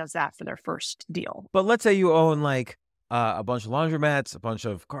recommend somebody does that for their first deal. But let's say you own like a bunch of laundromats, a bunch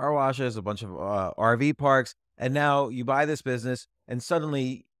of car washes, a bunch of RV parks, and now you buy this business and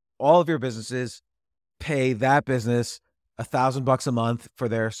suddenly all of your businesses pay that business $1,000 a month for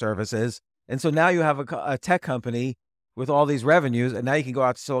their services. And so now you have a tech company with all these revenues, and now you can go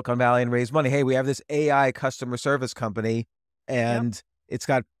out to Silicon Valley and raise money. Hey, we have this AI customer service company, and it's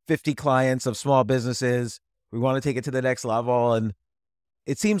got 50 clients of small businesses. We want to take it to the next level. And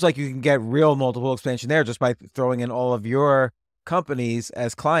it seems like you can get real multiple expansion there just by throwing in all of your companies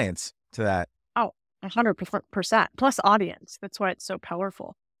as clients to that. Oh, 100% plus audience. That's why it's so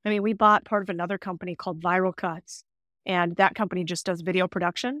powerful. I mean, we bought part of another company called Viral Cuts, and that company just does video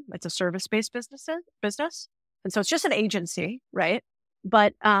production. It's a service-based business. And so it's just an agency, right?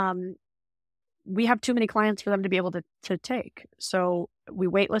 But we have too many clients for them to be able to take. So we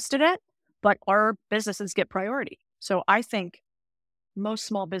waitlisted it, but our businesses get priority. So I think most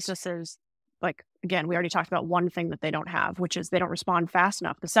small businesses, like, again, we already talked about one thing that they don't have, which is they don't respond fast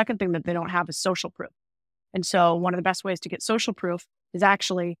enough. The second thing that they don't have is social proof. And so one of the best ways to get social proof is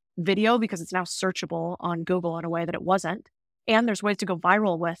actually video, because it's now searchable on Google in a way that it wasn't. And there's ways to go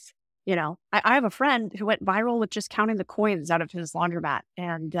viral with, I have a friend who went viral with just counting the coins out of his laundromat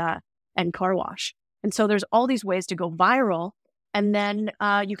and car wash. And so there's all these ways to go viral, and then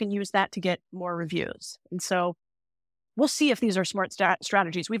you can use that to get more reviews. And so we'll see if these are smart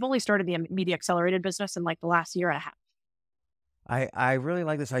strategies. We've only started the media accelerated business in like the last year and a half. I really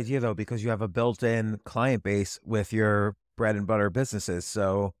like this idea though, because you have a built-in client base with your bread and butter businesses.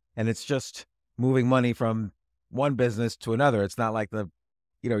 So, and it's just moving money from one business to another. It's not like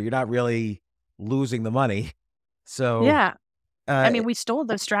you're not really losing the money. So yeah. I mean, we stole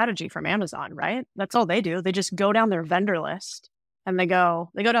the strategy from Amazon, right? That's all they do. They just go down their vendor list, and they go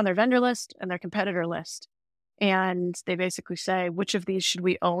down their vendor list and their competitor list. And they basically say, which of these should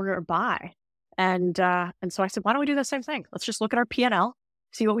we own or buy? And so I said, why don't we do the same thing? Let's just look at our P&L,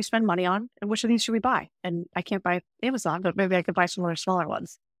 see what we spend money on, and which of these should we buy? And I can't buy Amazon, but maybe I could buy some other smaller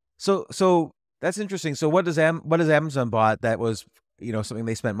ones. So that's interesting. So what does Amazon bought that was, something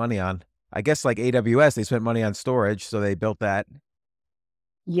they spent money on? I guess like AWS, they spent money on storage, so they built that.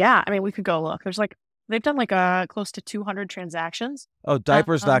 Yeah, I mean, we could go look. There's they've done close to 200 transactions. Oh,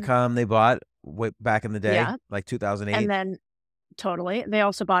 diapers.com they bought way back in the day, like 2008. And then totally. They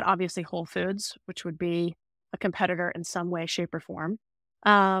also bought obviously Whole Foods, which would be a competitor in some way, shape, or form.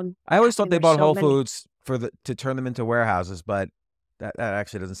 I always thought they bought Whole Foods to turn them into warehouses, but that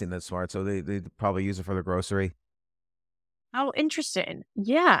actually doesn't seem that smart. So they probably use it for the grocery. Oh, interesting.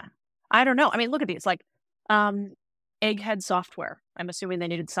 Yeah. I don't know. I mean, look at these, like Egghead Software. I'm assuming they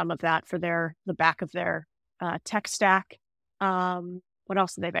needed some of that for the back of their tech stack. What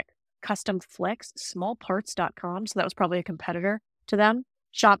else did they make? Custom Flicks, smallparts.com. So that was probably a competitor to them.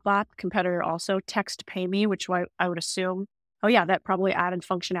 Shopbot, competitor also. Text Pay Me, which I would assume, that probably added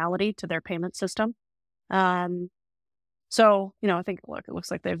functionality to their payment system. So, I think, look, it looks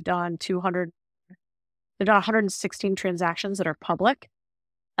like they've done 116 transactions that are public.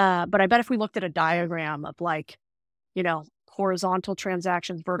 But I bet if we looked at a diagram of horizontal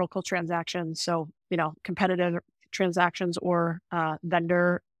transactions, vertical transactions, so, competitive transactions or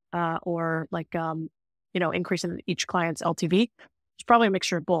vendor or increasing each client's LTV, it's probably a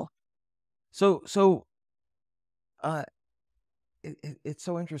mixture of both. So it's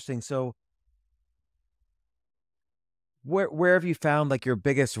so interesting. So where have you found like your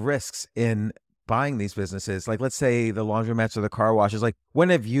biggest risks in buying these businesses? Like, let's say the laundromats or the car washes. Like, when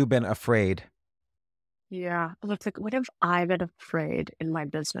have you been afraid? Yeah, it looks like, what have I been afraid in my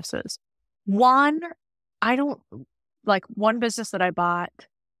businesses? One business that I bought,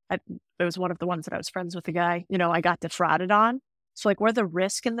 it was one of the ones that I was friends with the guy, I got defrauded on. So like, where the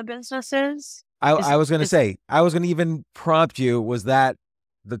risk in the business is. I was going to even prompt you, was that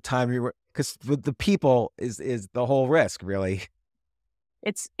the time you were, because with the people is the whole risk, really.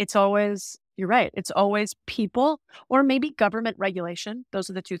 It's always, you're right. It's always people or maybe government regulation. Those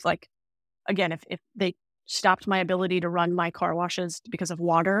are the two. Like, again, if they stopped my ability to run my car washes because of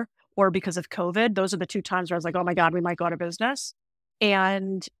water or because of COVID, those are the two times where I was like, oh my God, we might go out of business.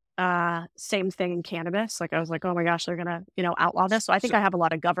 And same thing in cannabis. Like, I was like, oh my gosh, they're going to, outlaw this. So I think I have a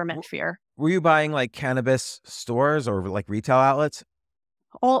lot of government fear. Were you buying like cannabis stores or like retail outlets?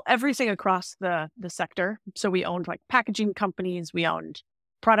 Everything across the sector. So we owned like packaging companies, we owned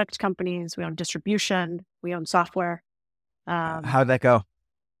product companies, we owned distribution, we owned software. How'd that go?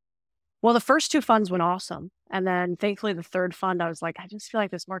 Well, the first two funds went awesome. And then thankfully the third fund, I was like, I just feel like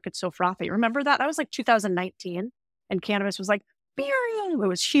this market's so frothy. Remember that? That was like 2019 and cannabis was like, it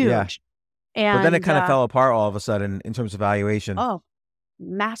was huge. Yeah. And, but then it kind of fell apart all of a sudden in terms of valuation. Oh,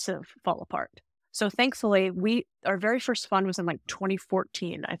 massive fall apart. So thankfully, our very first fund was in like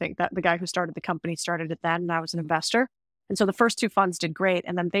 2014. I think that the guy who started the company started it then, and I was an investor. And so the first two funds did great.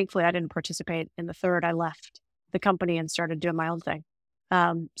 And then thankfully, I didn't participate in the third. I left the company and started doing my own thing.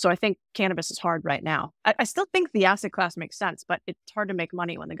 So I think cannabis is hard right now. I still think the asset class makes sense, but it's hard to make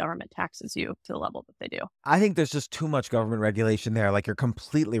money when the government taxes you to the level that they do. I think there's just too much government regulation there. Like you're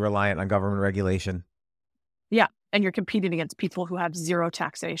completely reliant on government regulation. Yeah. And you're competing against people who have zero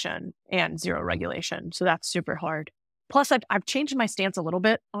taxation and zero regulation. So that's super hard. Plus, I've changed my stance a little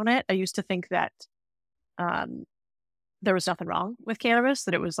bit on it. I used to think that there was nothing wrong with cannabis,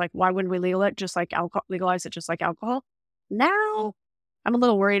 that it was like, why wouldn't we legalize it just like alcohol? Now I'm a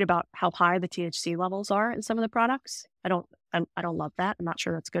little worried about how high the THC levels are in some of the products. I don't love that. I'm not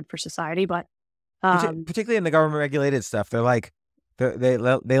sure that's good for society, but particularly in the government regulated stuff, they're like they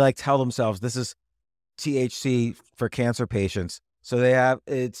like tell themselves this is THC for cancer patients. So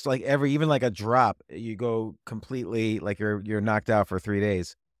it's like even like a drop, you go completely like you're knocked out for 3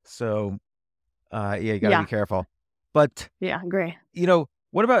 days. So you got to be careful. But yeah, I agree.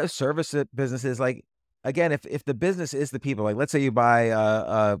 What about service businesses? Like, again, if the business is the people, like let's say you buy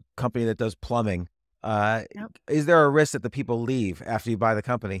a company that does plumbing, is there a risk that the people leave after you buy the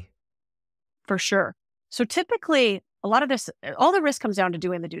company? For sure. So typically, a lot of this, all the risk comes down to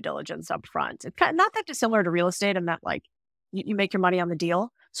doing the due diligence up front. It's not that dissimilar to real estate in that like you make your money on the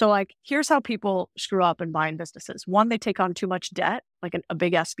deal. So like, here's how people screw up in buying businesses. One, they take on too much debt, like a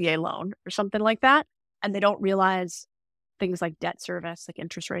big SBA loan or something like that. And they don't realize things like debt service, like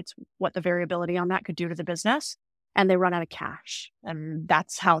interest rates, what the variability on that could do to the business. And they run out of cash. And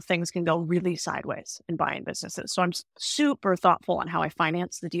that's how things can go really sideways in buying businesses. So I'm super thoughtful on how I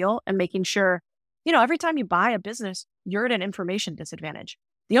finance the deal and making sure, every time you buy a business, you're at an information disadvantage.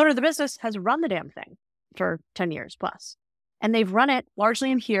 The owner of the business has run the damn thing for 10 years plus. And they've run it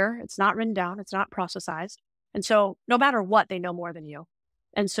largely in here. It's not written down. It's not processized. And so no matter what, they know more than you.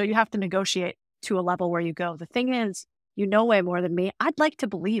 And so you have to negotiate to a level where you go, the thing is, you know way more than me. I'd like to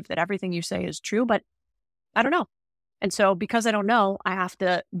believe that everything you say is true, but I don't know. And so because I don't know, I have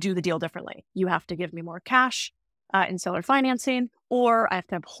to do the deal differently. You have to give me more cash in seller financing, or I have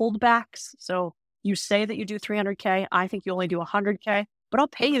to have holdbacks. So you say that you do 300K. I think you only do 100K, but I'll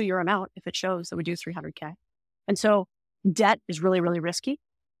pay you your amount if it shows that we do 300K. And so debt is really, really risky.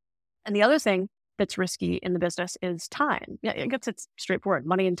 And the other thing that's risky in the business is time. Yeah, I guess it's straightforward,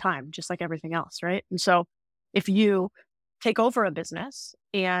 money and time, just like everything else, right? And so if you take over a business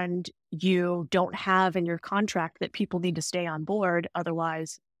and you don't have in your contract that people need to stay on board,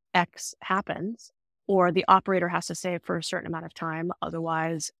 otherwise X happens, or the operator has to stay for a certain amount of time,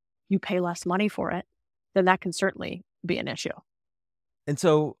 otherwise you pay less money for it, then that can certainly be an issue. And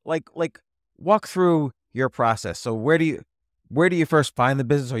so like walk through your process. So where do you first find the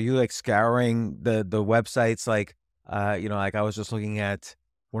business? Are you like scouring the websites? Like, like I was just looking at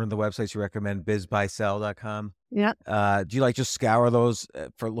one of the websites you recommend, bizbuysell.com. Yeah. Do you like just scour those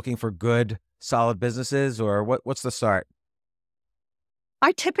for looking for good, solid businesses, or what's the start?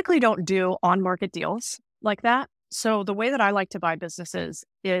 I typically don't do on-market deals like that. So the way that I like to buy businesses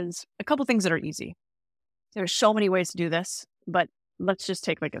is a couple things that are easy. There's so many ways to do this, but let's just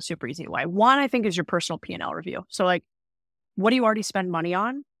take like a super easy way. One, I think, is your personal P&L review. So like, what do you already spend money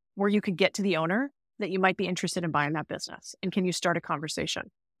on where you could get to the owner that you might be interested in buying that business? And can you start a conversation?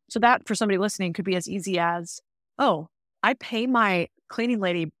 So that for somebody listening could be as easy as, oh, I pay my cleaning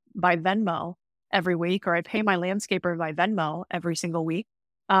lady by Venmo every week, or I pay my landscaper by Venmo every single week.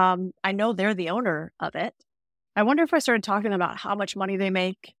 I know they're the owner of it. I wonder if I started talking about how much money they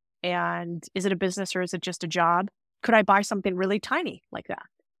make and is it a business or is it just a job? Could I buy something really tiny like that?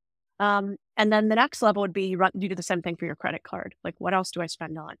 And then the next level would be you do the same thing for your credit card. Like, what else do I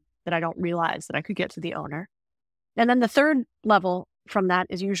spend on that I don't realize that I could get to the owner? And then the third level from that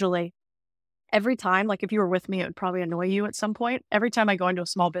is usually every time, like if you were with me, it would probably annoy you at some point. Every time I go into a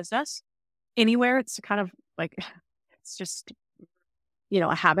small business, anywhere, it's kind of like, it's just,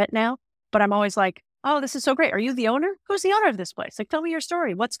 a habit now. But I'm always like, oh, this is so great. Are you the owner? Who's the owner of this place? Like, tell me your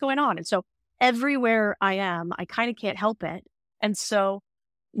story. What's going on? And so everywhere I am, I kind of can't help it. And so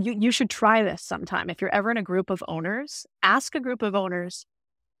you should try this sometime. If you're ever in a group of owners, ask a group of owners,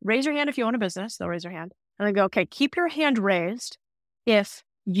 raise your hand if you own a business. They'll raise their hand. And then go, okay, keep your hand raised if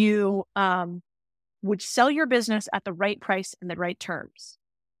you would sell your business at the right price and the right terms.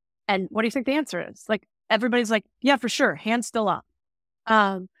 And what do you think the answer is? Like, everybody's like, yeah, for sure. Hands still up.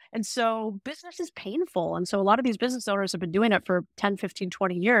 And so business is painful. And so a lot of these business owners have been doing it for 10, 15,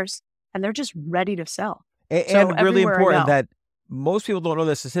 20 years, and they're just ready to sell. And really important that most people don't know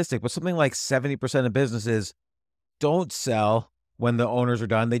the statistic, but something like 70% of businesses don't sell when the owners are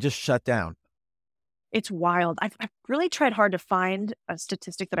done. They just shut down. It's wild. I've really tried hard to find a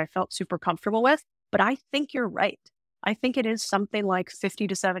statistic that I felt super comfortable with, but I think you're right. I think it is something like 50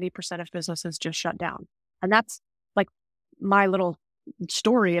 to 70% of businesses just shut down. And that's like my little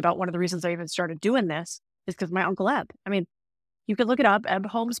story about one of the reasons I even started doing this is because my Uncle Eb. I mean, you could look it up, Eb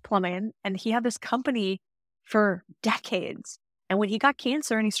Holmes Plumbing, and he had this company for decades. And when he got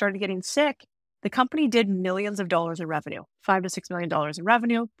cancer and he started getting sick, the company did millions of dollars in revenue, $5 to $6 million in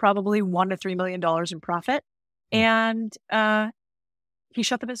revenue, probably $1 to $3 million in profit. And he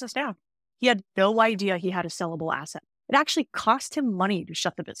shut the business down. He had no idea he had a sellable asset. It actually cost him money to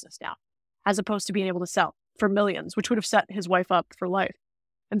shut the business down, as opposed to being able to sell for millions, which would have set his wife up for life.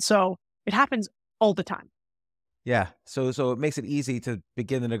 And so it happens all the time. Yeah. So it makes it easy to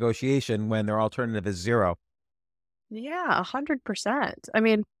begin the negotiation when their alternative is zero. Yeah, 100%. I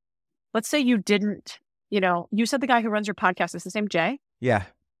mean, let's say you didn't, you said the guy who runs your podcast is the same Jay? Yeah.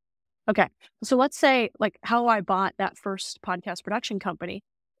 Okay. So let's say like how I bought that first podcast production company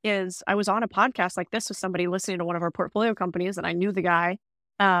is I was on a podcast like this with somebody listening to one of our portfolio companies and I knew the guy.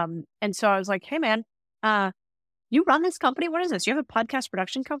 And so I was like, hey man, you run this company? What is this? You have a podcast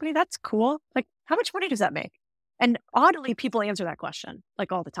production company? That's cool. Like, how much money does that make? And oddly, people answer that question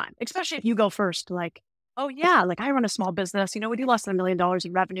like all the time, especially if you go first, like, oh yeah, like I run a small business, we do less than $1 million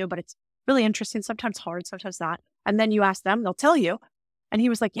in revenue, but it's really interesting, sometimes hard, sometimes not. And then you ask them, they'll tell you. And he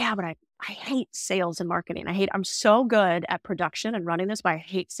was like, yeah, but I hate sales and marketing. I'm so good at production and running this, but I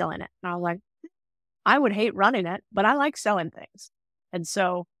hate selling it. And I was like, I would hate running it, but I like selling things. And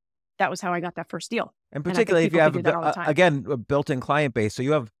so that was how I got that first deal. And particularly if you have, again, a built-in client base. So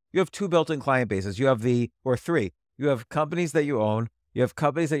you have two built-in client bases. You have or three. You have companies that you own, you have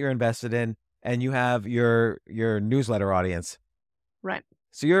companies that you're invested in, and you have your newsletter audience. Right.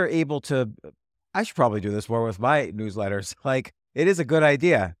 So you're able to, I should probably do this more with my newsletters. Like, it is a good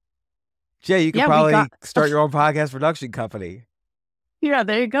idea. Jay, you could probably start your own podcast production company. Yeah,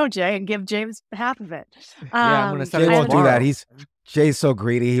 there you go, Jay, and give James half of it. Yeah, I'm gonna start. Jay won't do that. Jay's so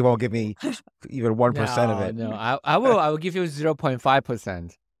greedy. He won't give me even 1% of it. No, I will give you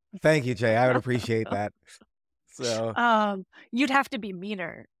 0.5%. Thank you, Jay. I would appreciate that. So, you'd have to be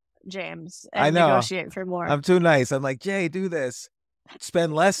meaner, James, I and know. negotiate for more. I'm too nice. I'm like, Jay, do this.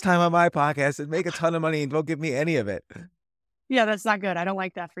 Spend less time on my podcast and make a ton of money and don't give me any of it. Yeah, that's not good. I don't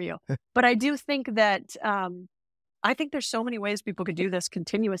like that for you. But I do think that I think there's so many ways people could do this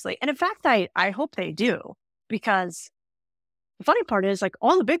continuously. And in fact, I hope they do, because the funny part is like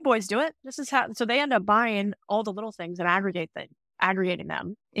all the big boys do it. This is how, so they end up buying all the little things and aggregating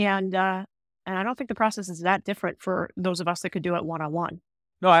them. And I don't think the process is that different for those of us that could do it one-on-one.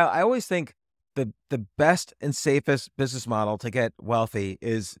 No, I always think the best and safest business model to get wealthy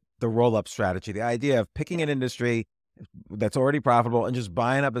is the roll-up strategy. The idea of picking an industry that's already profitable and just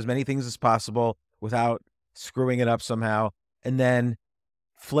buying up as many things as possible without screwing it up somehow, and then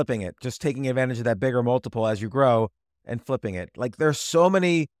flipping it, just taking advantage of that bigger multiple as you grow and flipping it. Like, there's so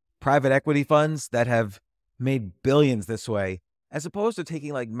many private equity funds that have made billions this way, as opposed to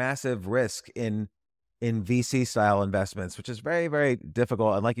taking like massive risk in VC style investments, which is very, very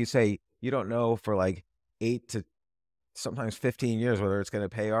difficult. And like you say, you don't know for like 8 to sometimes 15 years whether it's going to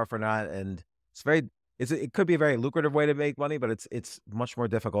pay off or not. And it could be a very lucrative way to make money, but it's much more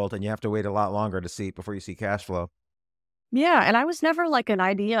difficult, and you have to wait a lot longer before you see cash flow. Yeah. And I was never like an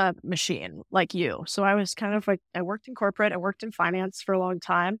idea machine like you. So I was kind of like, I worked in corporate, I worked in finance for a long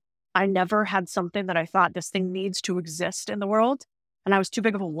time. I never had something that I thought this thing needs to exist in the world. And I was too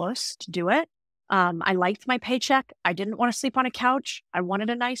big of a wuss to do it. I liked my paycheck. I didn't want to sleep on a couch. I wanted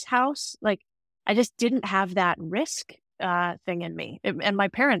a nice house. Like, I just didn't have that risk thing in me. And my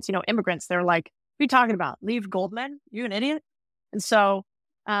parents, immigrants, they're like, what are you talking about? Leave Goldman? You an idiot? And so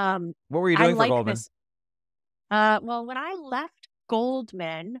what were you doing for Goldman? Well, when I left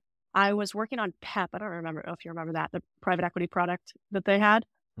Goldman, I was working on PEP. I don't remember if you remember that, the private equity product that they had.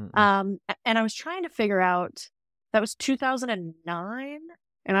 And I was trying to figure out, that was 2009,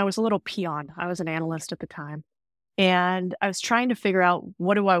 and I was a little peon. I was an analyst at the time. And I was trying to figure out,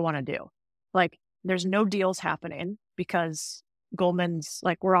 what do I want to do? Like, there's no deals happening because Goldman's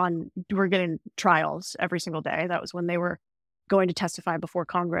like, we're getting trials every single day. That was when they were going to testify before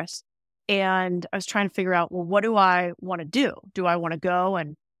Congress. And I was trying to figure out, well, what do I want to do? Do I want to go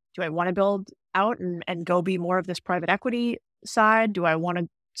and do I want to build out and go be more of this private equity side? Do I want to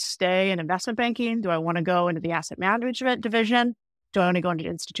stay in investment banking? Do I want to go into the asset management division? Do I want to go into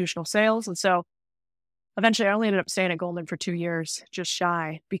institutional sales? And so eventually I only ended up staying at Goldman for 2 years, just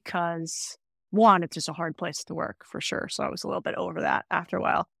shy, because one, it's just a hard place to work for sure. So I was a little bit over that after a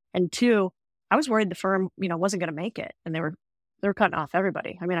while. And two, I was worried the firm, wasn't going to make it. And they were cutting off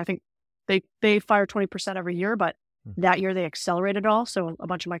everybody. I mean, I think they fire 20% every year, but that year they accelerated it all. So a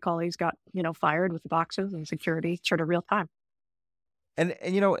bunch of my colleagues got, fired with the boxes and security sort of real time. And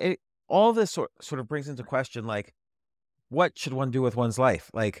all this sort of brings into question, like, what should one do with one's life?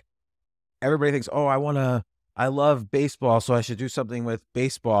 Like, everybody thinks, oh, I love baseball, so I should do something with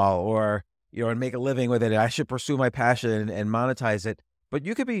baseball, or, and make a living with it. I should pursue my passion and monetize it. But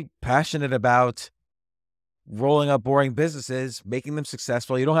you could be passionate about rolling up boring businesses, making them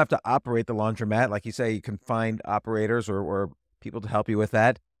successful. You don't have to operate the laundromat. Like you say, you can find operators or people to help you with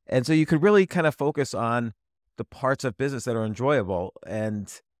that. And so you could really kind of focus on the parts of business that are enjoyable.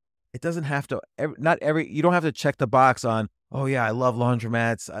 And it doesn't have to, you don't have to check the box on, oh yeah, I love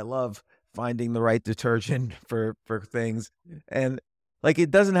laundromats. I love finding the right detergent for things. And like,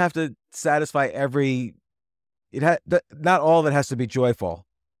 it doesn't have to satisfy not all of it has to be joyful.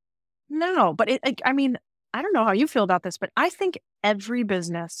 No, but I mean, I don't know how you feel about this, but I think every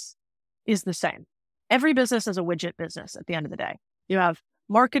business is the same. Every business is a widget business at the end of the day. You have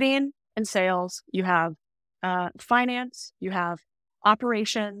marketing and sales, you have finance, you have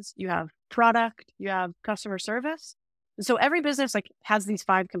operations, you have product, you have customer service. And so every business has these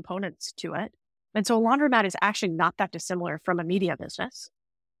 5 components to it. And so a laundromat is actually not that dissimilar from a media business.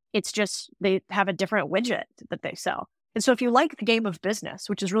 It's just they have a different widget that they sell. And so if you like the game of business,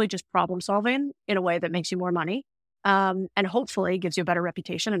 which is really just problem solving in a way that makes you more money, and hopefully gives you a better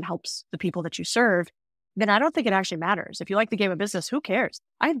reputation and helps the people that you serve, then I don't think it actually matters. If you like the game of business, who cares?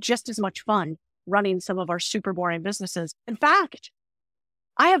 I have just as much fun running some of our super boring businesses. In fact,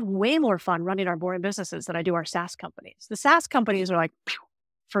 I have way more fun running our boring businesses than I do our SaaS companies. The SaaS companies are like, phew,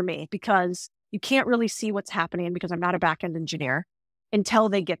 for me, because you can't really see what's happening because I'm not a back-end engineer until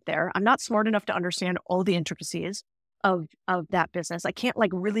they get there. I'm not smart enough to understand all the intricacies of that business. I can't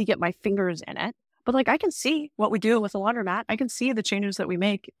really get my fingers in it, but I can see what we do with a laundromat. I can see the changes that we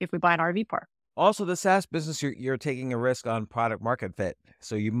make if we buy an RV park. Also, the SaaS business, you're taking a risk on product market fit.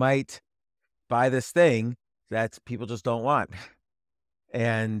 So you might buy this thing that people just don't want,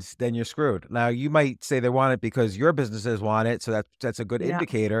 and then you're screwed. Now, you might say they want it because your businesses want it, so that's a good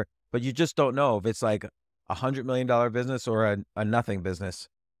indicator, but you just don't know if it's like $100 million business or a nothing business.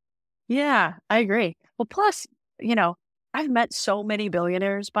 Yeah, I agree. Well, plus, I've met so many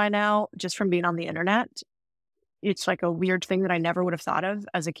billionaires by now just from being on the internet. It's like a weird thing that I never would have thought of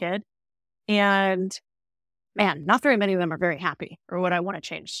as a kid. And man, not very many of them are very happy or would I want to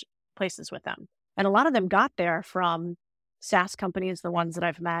change places with them. And a lot of them got there from SaaS companies, the ones that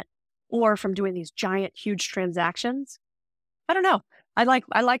I've met, or from doing these giant, huge transactions. I don't know. I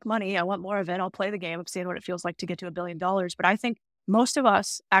like money. I want more of it. I'll play the game of seeing what it feels like to get to $1 billion. But I think most of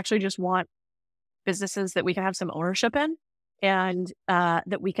us actually just want businesses that we can have some ownership in and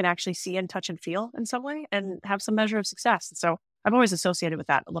that we can actually see and touch and feel in some way and have some measure of success. So I've always associated with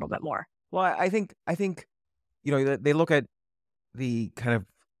that a little bit more. Well, I think, they look at the kind of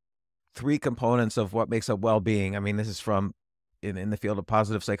 3 components of what makes up well-being. I mean, this is from in the field of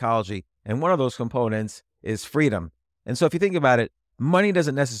positive psychology. And one of those components is freedom. And so if you think about it, money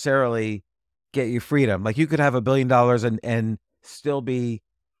doesn't necessarily get you freedom. Like, you could have $1 billion and still be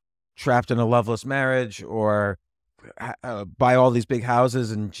trapped in a loveless marriage, or buy all these big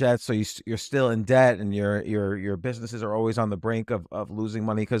houses and jets, so you're still in debt, and your businesses are always on the brink of losing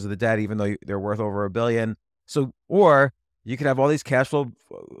money because of the debt, even though they're worth over $1 billion. So, or you could have all these cash flow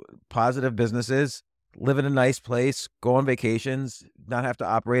positive businesses, live in a nice place, go on vacations, not have to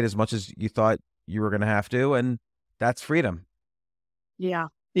operate as much as you thought you were going to have to, and that's freedom. Yeah,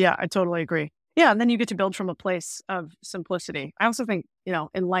 I totally agree. Yeah, and then you get to build from a place of simplicity. I also think,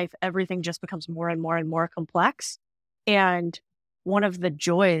 in life, everything just becomes more and more and more complex. And one of the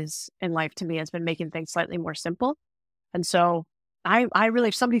joys in life to me has been making things slightly more simple. And so I really,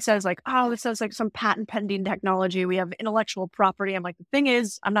 if somebody says oh, this is like some patent pending technology, we have intellectual property, I'm like, the thing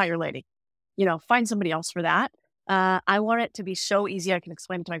is, I'm not your lady. Find somebody else for that. I want it to be so easy I can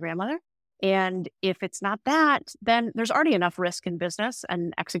explain it to my grandmother. And if it's not that, then there's already enough risk in business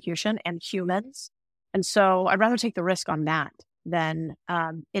and execution and humans. And so I'd rather take the risk on that than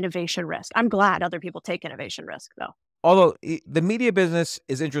innovation risk. I'm glad other people take innovation risk, though. Although the media business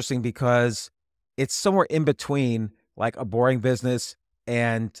is interesting because it's somewhere in between like a boring business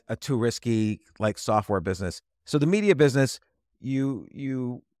and a too risky like software business. So the media business,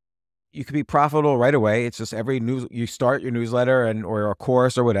 you could be profitable right away. It's just you start your newsletter or a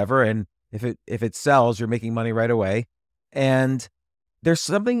course or whatever, and if it sells, you're making money right away. And there's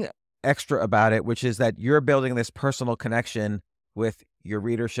something extra about it, which is that you're building this personal connection with your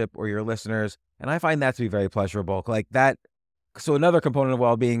readership or your listeners. And I find that to be very pleasurable. Like that. So another component of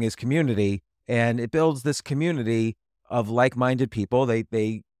well-being is community, and it builds this community of like-minded people.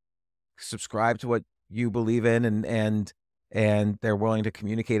 They subscribe to what you believe in, and they're willing to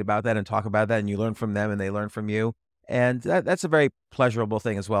communicate about that and talk about that, and you learn from them and they learn from you. And that's a very pleasurable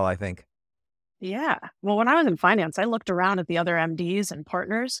thing as well, I think. Yeah. Well, when I was in finance, I looked around at the other MDs and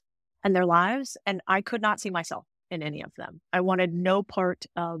partners and their lives, and I could not see myself in any of them. I wanted no part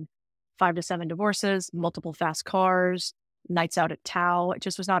of 5 to 7 divorces, multiple fast cars, nights out at Tao. It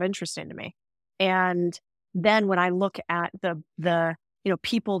just was not interesting to me. And then when I look at the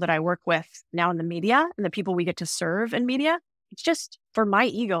people that I work with now in the media and the people we get to serve in media, it's just, for my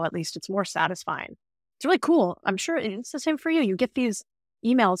ego at least, it's more satisfying. It's really cool. I'm sure it's the same for you. You get these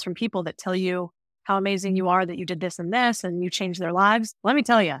emails from people that tell you how amazing you are, that you did this and this and you changed their lives. Let me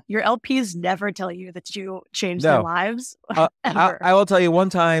tell you, your LPs never tell you that you changed their lives. Ever. I will tell you one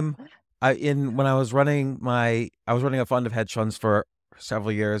time when I was running a fund of hedge funds for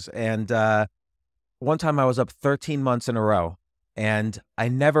several years. And one time I was up 13 months in a row and I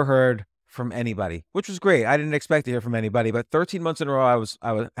never heard from anybody, which was great. I didn't expect to hear from anybody, but 13 months in a row,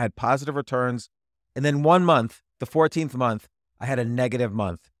 I had positive returns. And then 1 month, the 14th month, I had a negative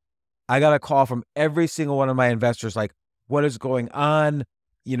month. I got a call from every single one of my investors, like, what is going on?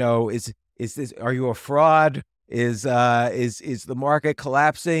 Are you a fraud? Is the market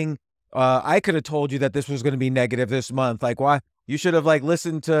collapsing? I could have told you that this was going to be negative this month. Like, why? You should have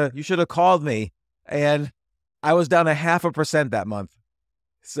you should have called me. And I was down 0.5% that month.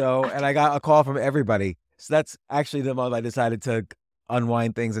 So, and I got a call from everybody. So that's actually the month I decided to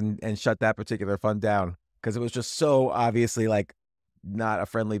unwind things and shut that particular fund down, because it was just so obviously like not a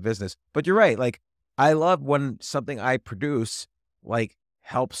friendly business. But you're right. Like, I love when something I produce like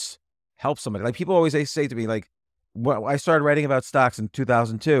helps somebody. Like, people always say to me, like, I started writing about stocks in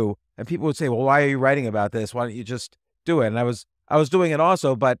 2002, and people would say, well, why are you writing about this? Why don't you just do it? And I was doing it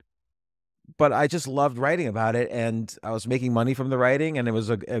also, but I just loved writing about it, and I was making money from the writing, and it was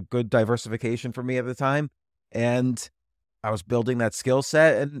a good diversification for me at the time. And I was building that skill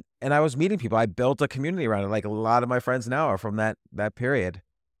set, and I was meeting people. I built a community around it. Like, a lot of my friends now are from that period.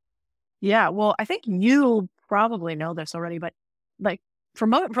 Yeah. Well, I think you probably know this already, but like for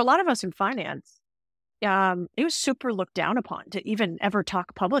a lot of us in finance, it was super looked down upon to even ever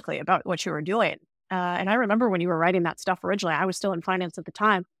talk publicly about what you were doing. And I remember when you were writing that stuff originally, I was still in finance at the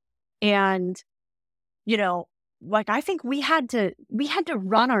time. And, like, I think we had to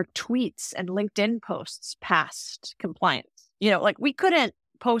run our tweets and LinkedIn posts past compliance. Like, we couldn't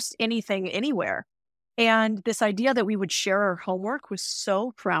post anything anywhere. And this idea that we would share our homework was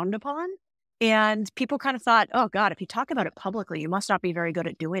so frowned upon. And people kind of thought, oh God, if you talk about it publicly, you must not be very good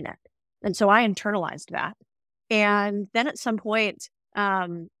at doing it. And so I internalized that. And then at some point, I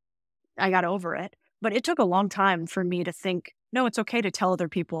got over it. But it took a long time for me to think, no, it's okay to tell other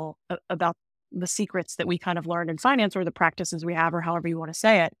people about the secrets that we kind of learned in finance, or the practices we have, or however you want to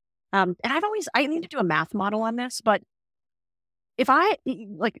say it. And I need to do a math model on this, but if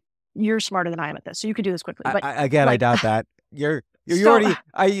you're smarter than I am at this, so you could do this quickly. But I doubt that. You already,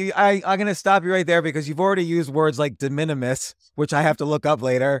 I'm going to stop you right there, because you've already used words like de minimis, which I have to look up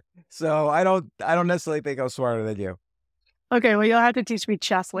later. So I don't necessarily think I'm smarter than you. Okay, well, you'll have to teach me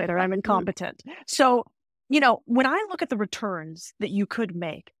chess later. I'm incompetent. So, when I look at the returns that you could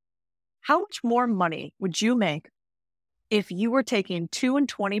make, how much more money would you make if you were taking 2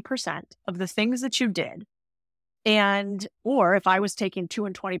 and 20% of the things that you did, or if I was taking 2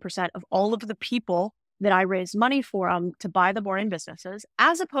 and 20% of all of the people that I raised money for to buy the boring businesses,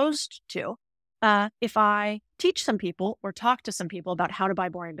 as opposed to if I teach some people or talk to some people about how to buy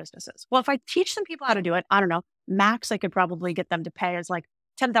boring businesses? Well, if I teach some people how to do it, I don't know, max I could probably get them to pay is like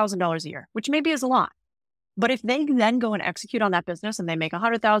 $10,000 a year, which maybe is a lot. But if they then go and execute on that business and they make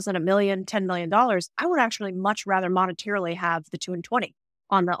 $100,000, $1 million, $10 million, I would actually much rather monetarily have the 2 and 20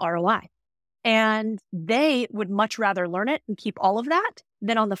 on the ROI. And they would much rather learn it and keep all of that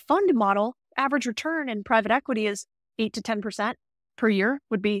than on the fund model. Average return in private equity is 8 to 10% per year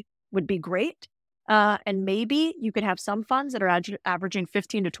would be great. And maybe you could have some funds that are averaging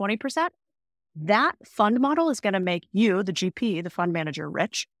 15 to 20%. That fund model is going to make you, the GP, the fund manager,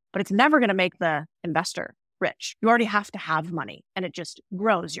 rich, but it's never going to make the investor rich. You already have to have money, and it just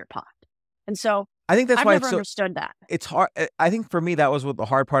grows your pot. And so I think that's I've why never understood that. It's hard. I think for me, that was what the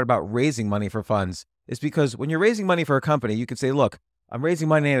hard part about raising money for funds is, because when you're raising money for a company, you could say, look, I'm raising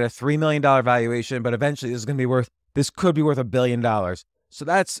money at a $3 million valuation, but eventually this could be worth $1 billion. So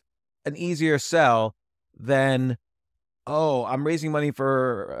that's an easier sell than, oh, I'm raising money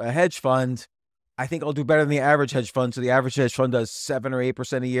for a hedge fund. I think I'll do better than the average hedge fund. So the average hedge fund does 7 or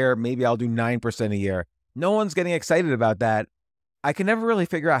 8% a year. Maybe I'll do 9% a year. No one's getting excited about that. I can never really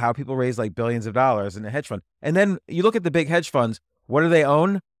figure out how people raise like billions of dollars in a hedge fund. And then you look at the big hedge funds. What do they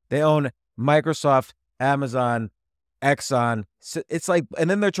own? They own Microsoft, Amazon, Exxon. So it's like, and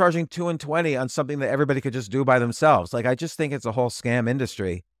then they're charging 2 and 20 on something that everybody could just do by themselves. Like, I just think it's a whole scam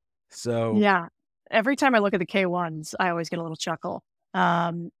industry. So Yeah. Every time I look at the K1s, I always get a little chuckle.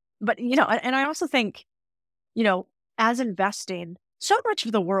 But, and I also think, as investing, so much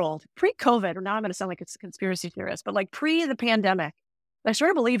of the world pre-COVID, or now I'm going to sound like it's a conspiracy theorist, but like pre the pandemic, I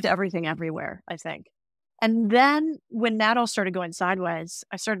sort of believed everything everywhere, I think. And then when that all started going sideways,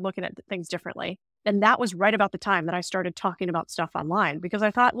 I started looking at things differently. And that was right about the time that I started talking about stuff online, because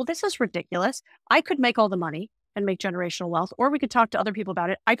I thought, well, this is ridiculous. I could make all the money and make generational wealth, or we could talk to other people about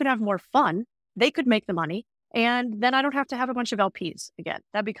it. I could have more fun. They could make the money. And then I don't have to have a bunch of LPs again.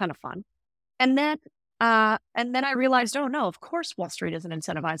 That'd be kind of fun. And then I realized, oh no, of course Wall Street isn't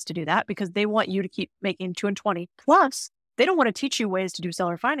incentivized to do that, because they want you to keep making 2 and 20. Plus, they don't want to teach you ways to do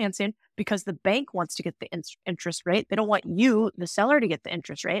seller financing, because the bank wants to get the interest rate. They don't want you, the seller, to get the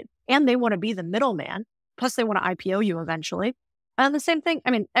interest rate. And they want to be the middleman. Plus, they want to IPO you eventually. And the same thing,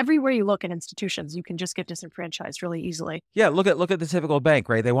 I mean, everywhere you look in institutions, you can just get disenfranchised really easily. yeah, look at the typical bank,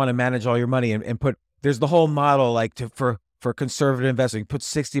 right? They want to manage all your money and put, there's the whole model like for conservative investing, put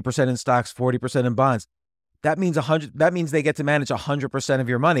 60% in stocks, 40% in bonds. That means that means they get to manage 100% of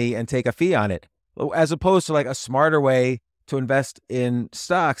your money and take a fee on it. As opposed to like a smarter way to invest in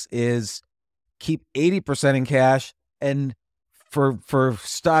stocks is keep 80% in cash, and for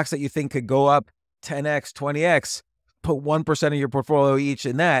stocks that you think could go up 10x, 20x, put 1% of your portfolio each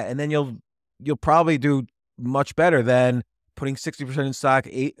in that, and then you'll probably do much better than putting 60% in stock,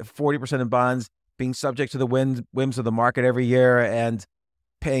 40% in bonds, being subject to the whims of the market every year, and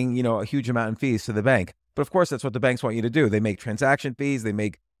paying a huge amount in fees to the bank. But of course, that's what the banks want you to do. They make transaction fees. They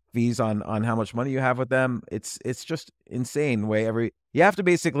make fees on how much money you have with them. It's just insane way you have to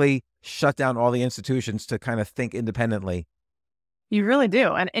basically shut down all the institutions to kind of think independently. You really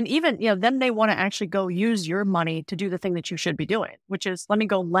do. And even, then they want to actually go use your money to do the thing that you should be doing, which is, let me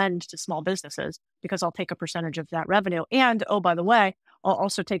go lend to small businesses because I'll take a percentage of that revenue. And, oh, by the way, I'll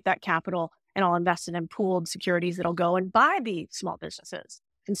also take that capital and I'll invest it in pooled securities that'll go and buy the small businesses.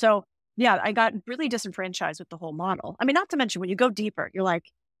 And so, yeah, I got really disenfranchised with the whole model. I mean, not to mention when you go deeper, you're like,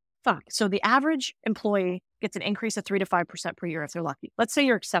 fuck. So the average employee gets an increase of 3 to 5% per year if they're lucky. Let's say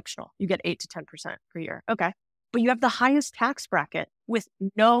you're exceptional. You get 8 to 10% per year. Okay. But you have the highest tax bracket with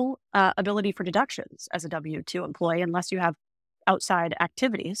no ability for deductions as a W-2 employee unless you have outside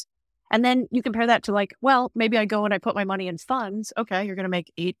activities. And then you compare that to like, well, maybe I go and I put my money in funds. Okay, you're going to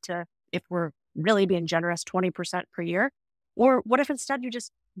make 8 to, if we're really being generous, 20% per year. Or what if instead you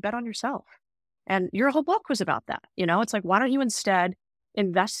just bet on yourself? And your whole book was about that. It's like, why don't you instead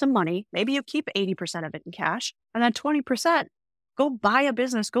invest some money? Maybe you keep 80% of it in cash, and then 20%, go buy a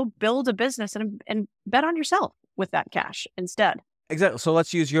business, go build a business, and bet on yourself with that cash instead. Exactly. So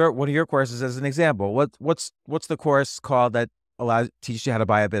let's use one of your courses as an example. What's the course called that teaches you how to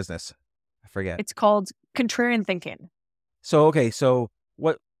buy a business? I forget. It's called Contrarian Thinking. So okay,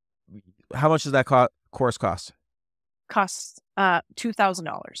 how much does that course cost? Costs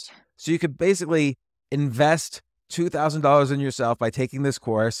 $2,000. So you could basically invest $2,000 in yourself by taking this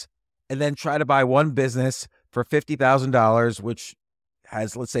course, and then try to buy one business for $50,000, which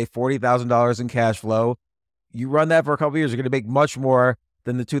has, let's say, $40,000 in cash flow. You run that for a couple of years, you're going to make much more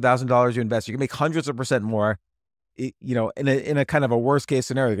than the $2,000 you invest. You can make hundreds of percent more. In a kind of a worst case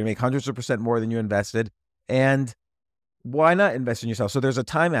scenario, you're going to make hundreds of percent more than you invested. And why not invest in yourself? So there's a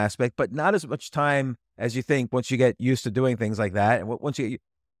time aspect, but not as much time as you think once you get used to doing things like that. And once you get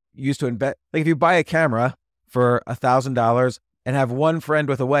used to invest, like if you buy a camera for $1,000 and have one friend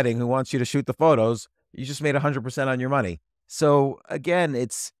with a wedding who wants you to shoot the photos, you just made 100% on your money. So again,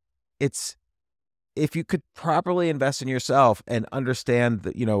 it's if you could properly invest in yourself and understand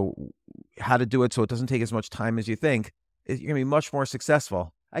that, how to do it so it doesn't take as much time as you think, you're going to be much more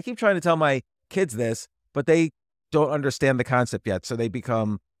successful. I keep trying to tell my kids this, but they don't understand the concept yet. So they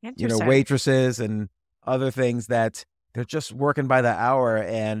become, waitresses and other things that they're just working by the hour,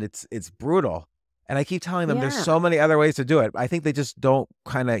 and it's brutal. And I keep telling them there's so many other ways to do it. I think they just don't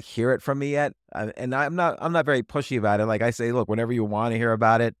kind of hear it from me yet. And I'm not very pushy about it. Like I say, look, whenever you want to hear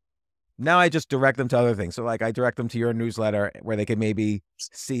about it. Now I just direct them to other things. So like I direct them to your newsletter where they can maybe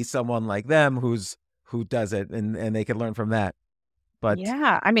see someone like them who does it, and they can learn from that. But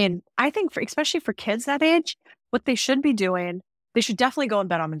yeah, I mean, I think especially for kids that age, what they should be doing, they should definitely go and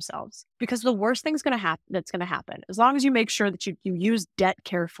bet on themselves, because the worst thing's that's going to happen, as long as you make sure that you use debt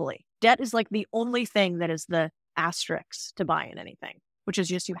carefully. Debt is like the only thing that is the asterisk to buying anything, which is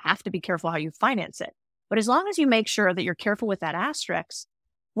just you have to be careful how you finance it. But as long as you make sure that you're careful with that asterisk,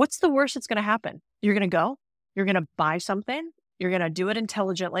 what's the worst that's going to happen? You're going to buy something, you're going to do it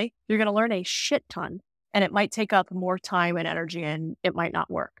intelligently, you're going to learn a shit ton, and it might take up more time and energy and it might not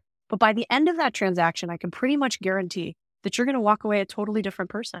work. But by the end of that transaction, I can pretty much guarantee that you're going to walk away a totally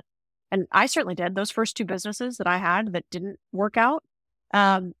different person. And I certainly did. Those first 2 businesses that I had that didn't work out,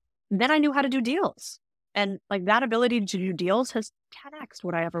 then I knew how to do deals. And like that ability to do deals has 10x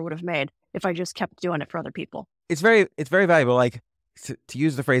what I ever would have made if I just kept doing it for other people. It's very valuable. Like to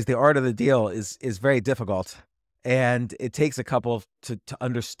use the phrase, the art of the deal is very difficult. And it takes a couple to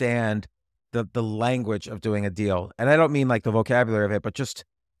understand the language of doing a deal. And I don't mean like the vocabulary of it, but just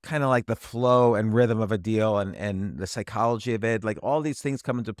kind of like the flow and rhythm of a deal and the psychology of it. Like all these things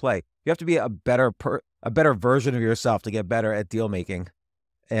come into play. You have to be a better version of yourself to get better at deal making.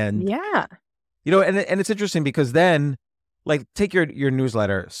 And yeah, you know, and it's interesting because then, like, take your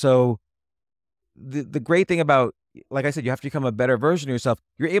newsletter. So the great thing about, like I said, you have to become a better version of yourself.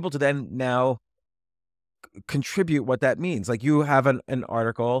 You're able to then now contribute what that means. Like you have an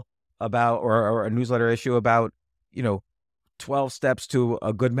article about or a newsletter issue about, you know, 12 steps to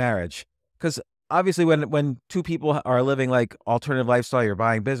a good marriage. Because obviously when 2 people are living like alternative lifestyle, you're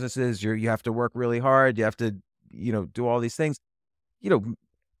buying businesses, you have to work really hard, you have to, you know, do all these things. You know,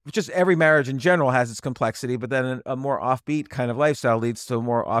 just every marriage in general has its complexity, but then a more offbeat kind of lifestyle leads to a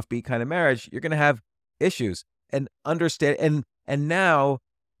more offbeat kind of marriage. You're going to have issues and understand. And now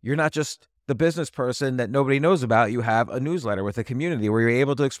you're not just the business person that nobody knows about. You have a newsletter with a community where you're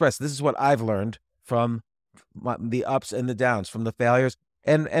able to express, this is what I've learned from the ups and the downs, from the failures.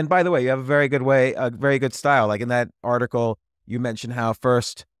 And by the way, you have a very good style. Like in that article, you mentioned how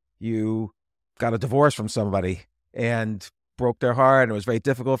first you got a divorce from somebody and broke their heart, and it was very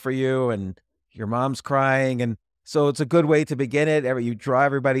difficult for you, and your mom's crying. And so it's a good way to begin it. You draw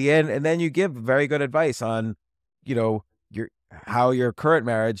everybody in, and then you give very good advice on, you know, how your current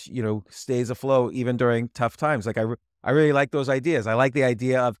marriage, you know, stays afloat even during tough times. Like I really like those ideas. I like the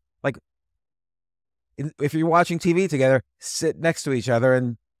idea of like, if you're watching TV together, sit next to each other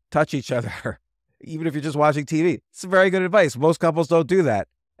and touch each other, even if you're just watching TV. It's very good advice. Most couples don't do that.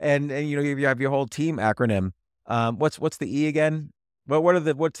 And you know, you have your whole team acronym. What's the E again? What's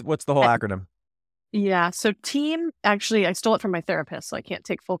the whole acronym? Yeah. So team, actually, I stole it from my therapist, so I can't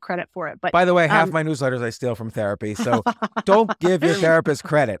take full credit for it. But by the way, half my newsletters I steal from therapy. So don't give your therapist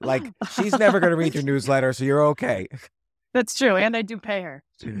credit. Like she's never going to read your newsletter, so you're okay. That's true. And I do pay her.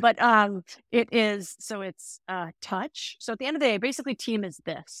 But it's touch. So at the end of the day, basically team is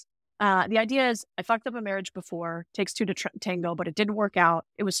this. The idea is I fucked up a marriage before, takes 2 to tango, but it didn't work out.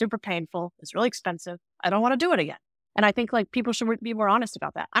 It was super painful. It's really expensive. I don't want to do it again. And I think like people should be more honest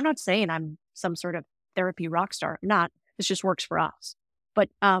about that. I'm not saying I'm some sort of therapy rock star. I'm not. This just works for us. But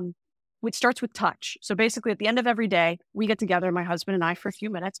it starts with touch. So basically at the end of every day, we get together, my husband and I, for a few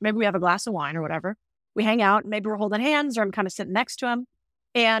minutes. Maybe we have a glass of wine or whatever. We hang out. Maybe we're holding hands or I'm kind of sitting next to him.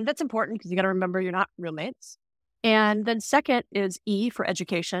 And that's important because you got to remember you're not roommates. And then second is E for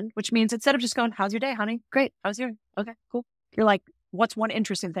education, which means instead of just going, how's your day, honey? Great. How's yours? Okay, cool. You're like, what's one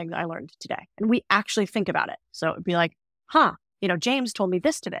interesting thing that I learned today? And we actually think about it. So it'd be like, you know, James told me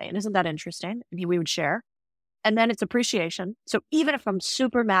this today. And isn't that interesting? And we would share. And then it's appreciation. So even if I'm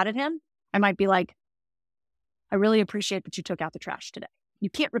super mad at him, I might be like, I really appreciate that you took out the trash today. You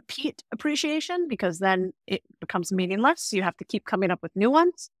can't repeat appreciation because then it becomes meaningless. You have to keep coming up with new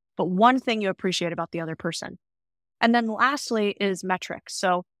ones. But one thing you appreciate about the other person. And then lastly is metrics.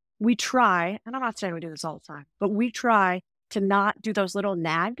 So we try, and I'm not saying we do this all the time, but we try to not do those little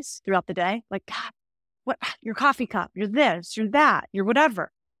nags throughout the day. Like, God, what, your coffee cup, you're this, you're that, you're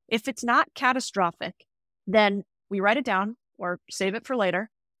whatever. If it's not catastrophic, then we write it down or save it for later.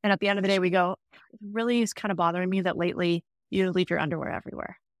 And at the end of the day, we go, it really is kind of bothering me that lately you leave your underwear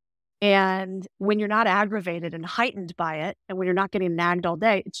everywhere. And when you're not aggravated and heightened by it, and when you're not getting nagged all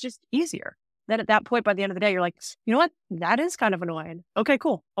day, it's just easier. Then at that point, by the end of the day, you're like, you know what? That is kind of annoying. Okay,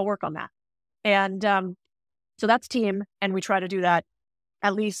 cool. I'll work on that. And so that's team. And we try to do that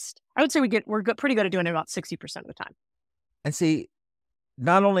at least, I would say we're pretty good at doing it about 60% of the time. And see,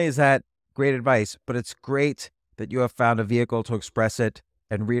 not only is that great advice, but it's great that you have found a vehicle to express it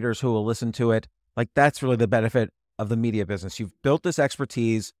and readers who will listen to it. Like that's really the benefit of the media business. You've built this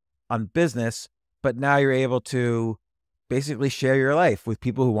expertise on business, but now you're able to basically share your life with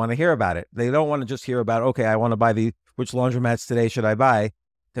people who want to hear about it. They don't want to just hear about, okay, I want to buy which laundromats today should I buy?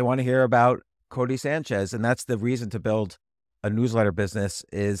 They want to hear about Codie Sanchez. And that's the reason to build a newsletter business,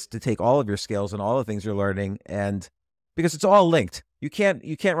 is to take all of your skills and all the things you're learning, and because it's all linked. You can't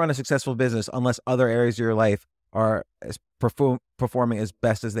run a successful business unless other areas of your life are performing as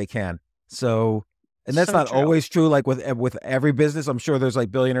best as they can. So, and that's not always true. Like with every business, I'm sure there's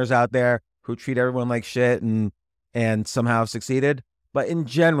like billionaires out there who treat everyone like shit and somehow succeeded. But in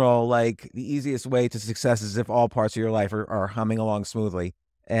general, like the easiest way to success is if all parts of your life are humming along smoothly,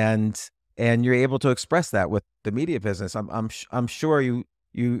 and you're able to express that with the media business. I'm sure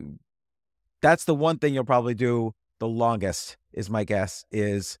you that's the one thing you'll probably do the longest, is my guess,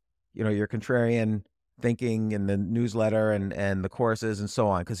 is, your contrarian thinking and the newsletter and the courses and so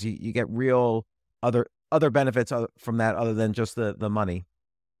on, because you get real other benefits from that other than just the money.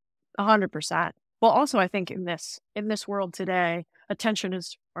 100%. Well, also, I think in this world today, attention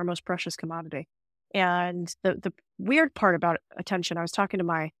is our most precious commodity. And the weird part about attention, I was talking to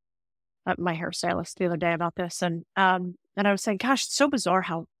my hairstylist the other day about this, and I was saying, gosh, it's so bizarre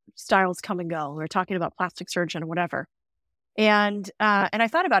how styles come and go. We were talking about plastic surgeon or whatever. And I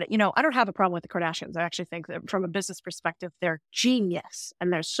thought about it. I don't have a problem with the Kardashians. I actually think that from a business perspective, they're genius.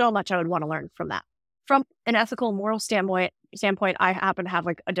 And there's so much I would want to learn from that. From an ethical, moral standpoint, I happen to have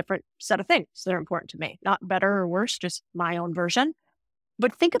like a different set of things that are important to me. Not better or worse, just my own version.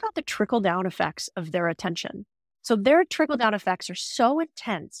 But think about the trickle-down effects of their attention. So their trickle-down effects are so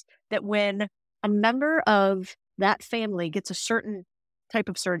intense that when a member of that family gets a certain type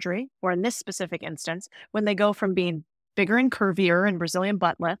of surgery, or in this specific instance, when they go from being bigger and curvier and Brazilian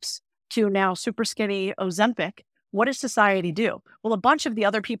butt lifts to now super skinny Ozempic, what does society do? Well, a bunch of the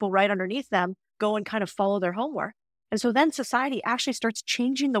other people right underneath them go and kind of follow their homework. And so then society actually starts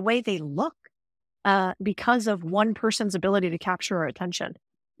changing the way they look because of one person's ability to capture our attention.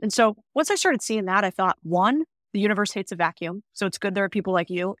 And so once I started seeing that, I thought, one, the universe hates a vacuum. So it's good there are people like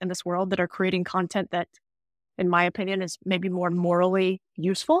you in this world that are creating content that, in my opinion, is maybe more morally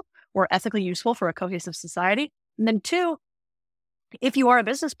useful or ethically useful for a cohesive society. And then two, if you are a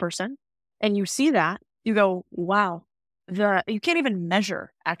business person and you see that, you go, wow, you can't even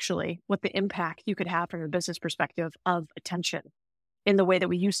measure actually what the impact you could have from a business perspective of attention in the way that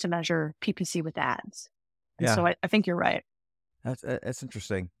we used to measure PPC with ads. And so I think you're right. That's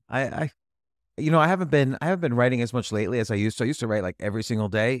interesting. I haven't been writing as much lately as I used to. I used to write like every single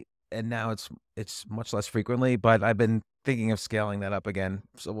day, and now it's much less frequently, but I've been thinking of scaling that up again.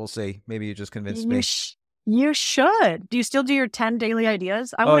 So we'll see. Maybe you just convinced me. You should. Do you still do your 10 daily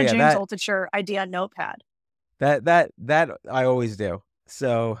ideas? I want a James Altucher idea notepad. That I always do.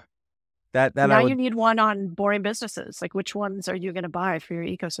 So that now you need one on boring businesses. Like, which ones are you going to buy for your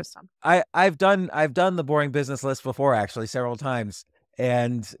ecosystem? I've done the boring business list before, actually, several times.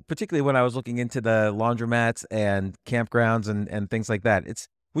 And particularly when I was looking into the laundromats and campgrounds and things like that.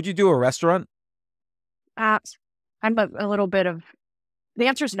 Would you do a restaurant? I'm a little bit of, the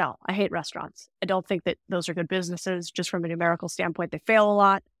answer is no. I hate restaurants. I don't think that those are good businesses. Just from a numerical standpoint, they fail a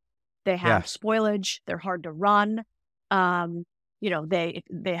lot. They have spoilage. They're hard to run. They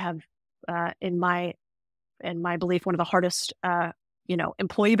have, in my belief, one of the hardest,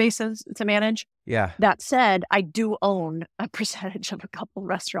 employee bases to manage. Yeah. That said, I do own a percentage of a couple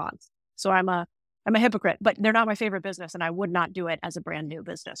restaurants. So I'm a hypocrite, but they're not my favorite business, and I would not do it as a brand new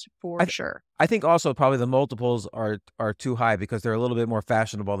business for sure. I think also probably the multiples are too high because they're a little bit more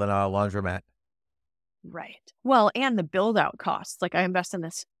fashionable than a laundromat. Right. Well, and the build out costs. Like, I invest in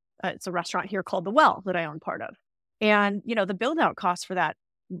this. It's a restaurant here called The Well that I own part of. And, the build out cost for that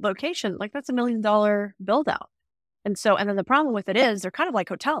location, like that's $1 million build out. And then the problem with it is they're kind of like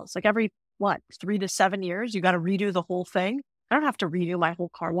hotels. Like every 3 to 7 years, you got to redo the whole thing. I don't have to redo my whole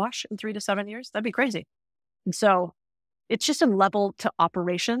car wash in 3 to 7 years. That'd be crazy. And so it's just a level to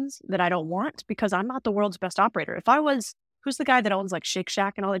operations that I don't want, because I'm not the world's best operator. If I was, who's the guy that owns like Shake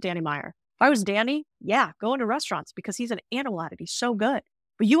Shack and all that, Danny Meyer? If I was Danny, go into restaurants because he's an animal at it. He's so good.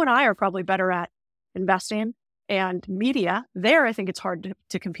 But you and I are probably better at investing and media. There, I think it's hard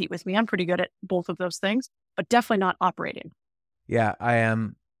to compete with me. I'm pretty good at both of those things, but definitely not operating. Yeah, I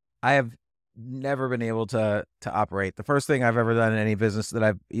am. I have never been able to operate. The first thing I've ever done in any business that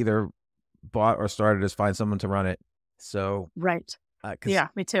I've either bought or started is find someone to run it. So right. Yeah,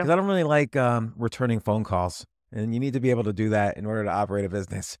 me too. Because I don't really like returning phone calls, and you need to be able to do that in order to operate a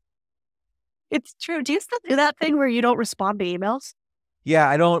business. It's true. Do you still do that thing where you don't respond to emails? Yeah,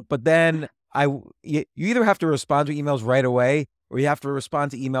 I don't. But then you either have to respond to emails right away, or you have to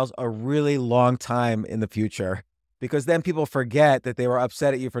respond to emails a really long time in the future, because then people forget that they were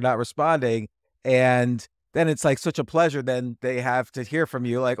upset at you for not responding. And then it's like such a pleasure. Then they have to hear from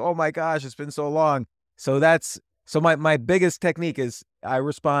you like, oh my gosh, it's been so long. So my biggest technique is I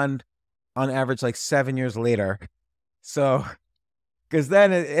respond on average like 7 years later. So, because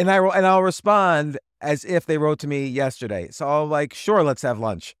then, I'll respond as if they wrote to me yesterday. So I'll like, sure, let's have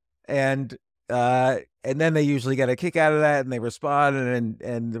lunch. And then they usually get a kick out of that, and they respond,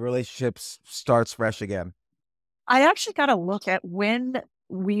 and the relationship starts fresh again. I actually got to look at when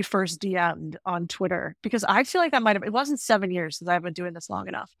we first DM'd on Twitter, because I feel like it wasn't 7 years since I've been doing this long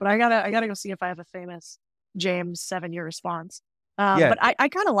enough, but I gotta go see if I have a famous James 7-year response. Yeah. But I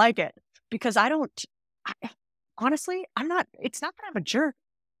kind of like it because honestly, it's not that I'm a jerk.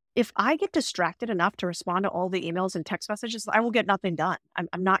 If I get distracted enough to respond to all the emails and text messages, I will get nothing done.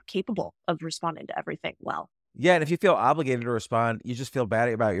 I'm not capable of responding to everything well. Yeah, and if you feel obligated to respond, you just feel bad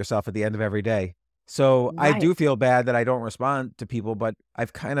about yourself at the end of every day. So I Right. do feel bad that I don't respond to people, but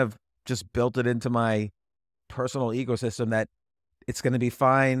I've kind of just built it into my personal ecosystem that it's going to be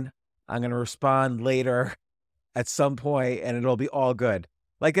fine. I'm going to respond later at some point and it'll be all good.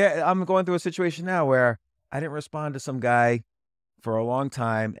 Like I'm going through a situation now where I didn't respond to some guy for a long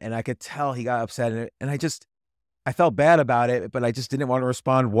time and I could tell he got upset and I felt bad about it, but I just didn't want to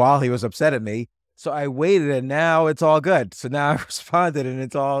respond while he was upset at me. So I waited and now it's all good. So now I responded and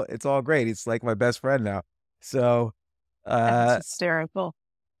it's all great. He's like my best friend now. So That's hysterical.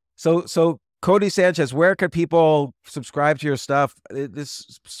 So Codie Sanchez, where could people subscribe to your stuff? This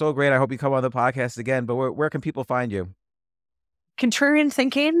is so great. I hope you come on the podcast again, but where can people find you?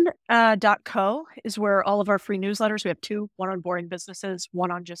 ContrarianThinking.co is where all of our free newsletters, we have 2, one on boring businesses, one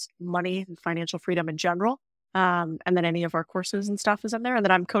on just money and financial freedom in general. And then any of our courses and stuff is in there. And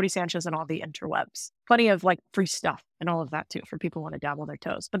then I'm Codie Sanchez on all the interwebs. Plenty of like free stuff and all of that too for people who want to dabble their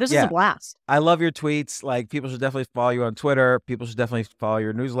toes. But this is a blast. I love your tweets. Like people should definitely follow you on Twitter. People should definitely follow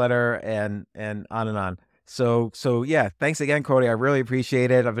your newsletter and on and on. So yeah, thanks again, Codie. I really appreciate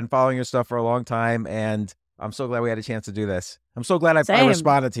it. I've been following your stuff for a long time and I'm so glad we had a chance to do this. I'm so glad I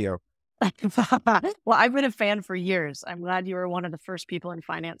responded to you. Well, I've been a fan for years. I'm glad you were one of the first people in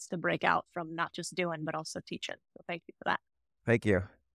finance to break out from not just doing, but also teaching. So thank you for that. Thank you.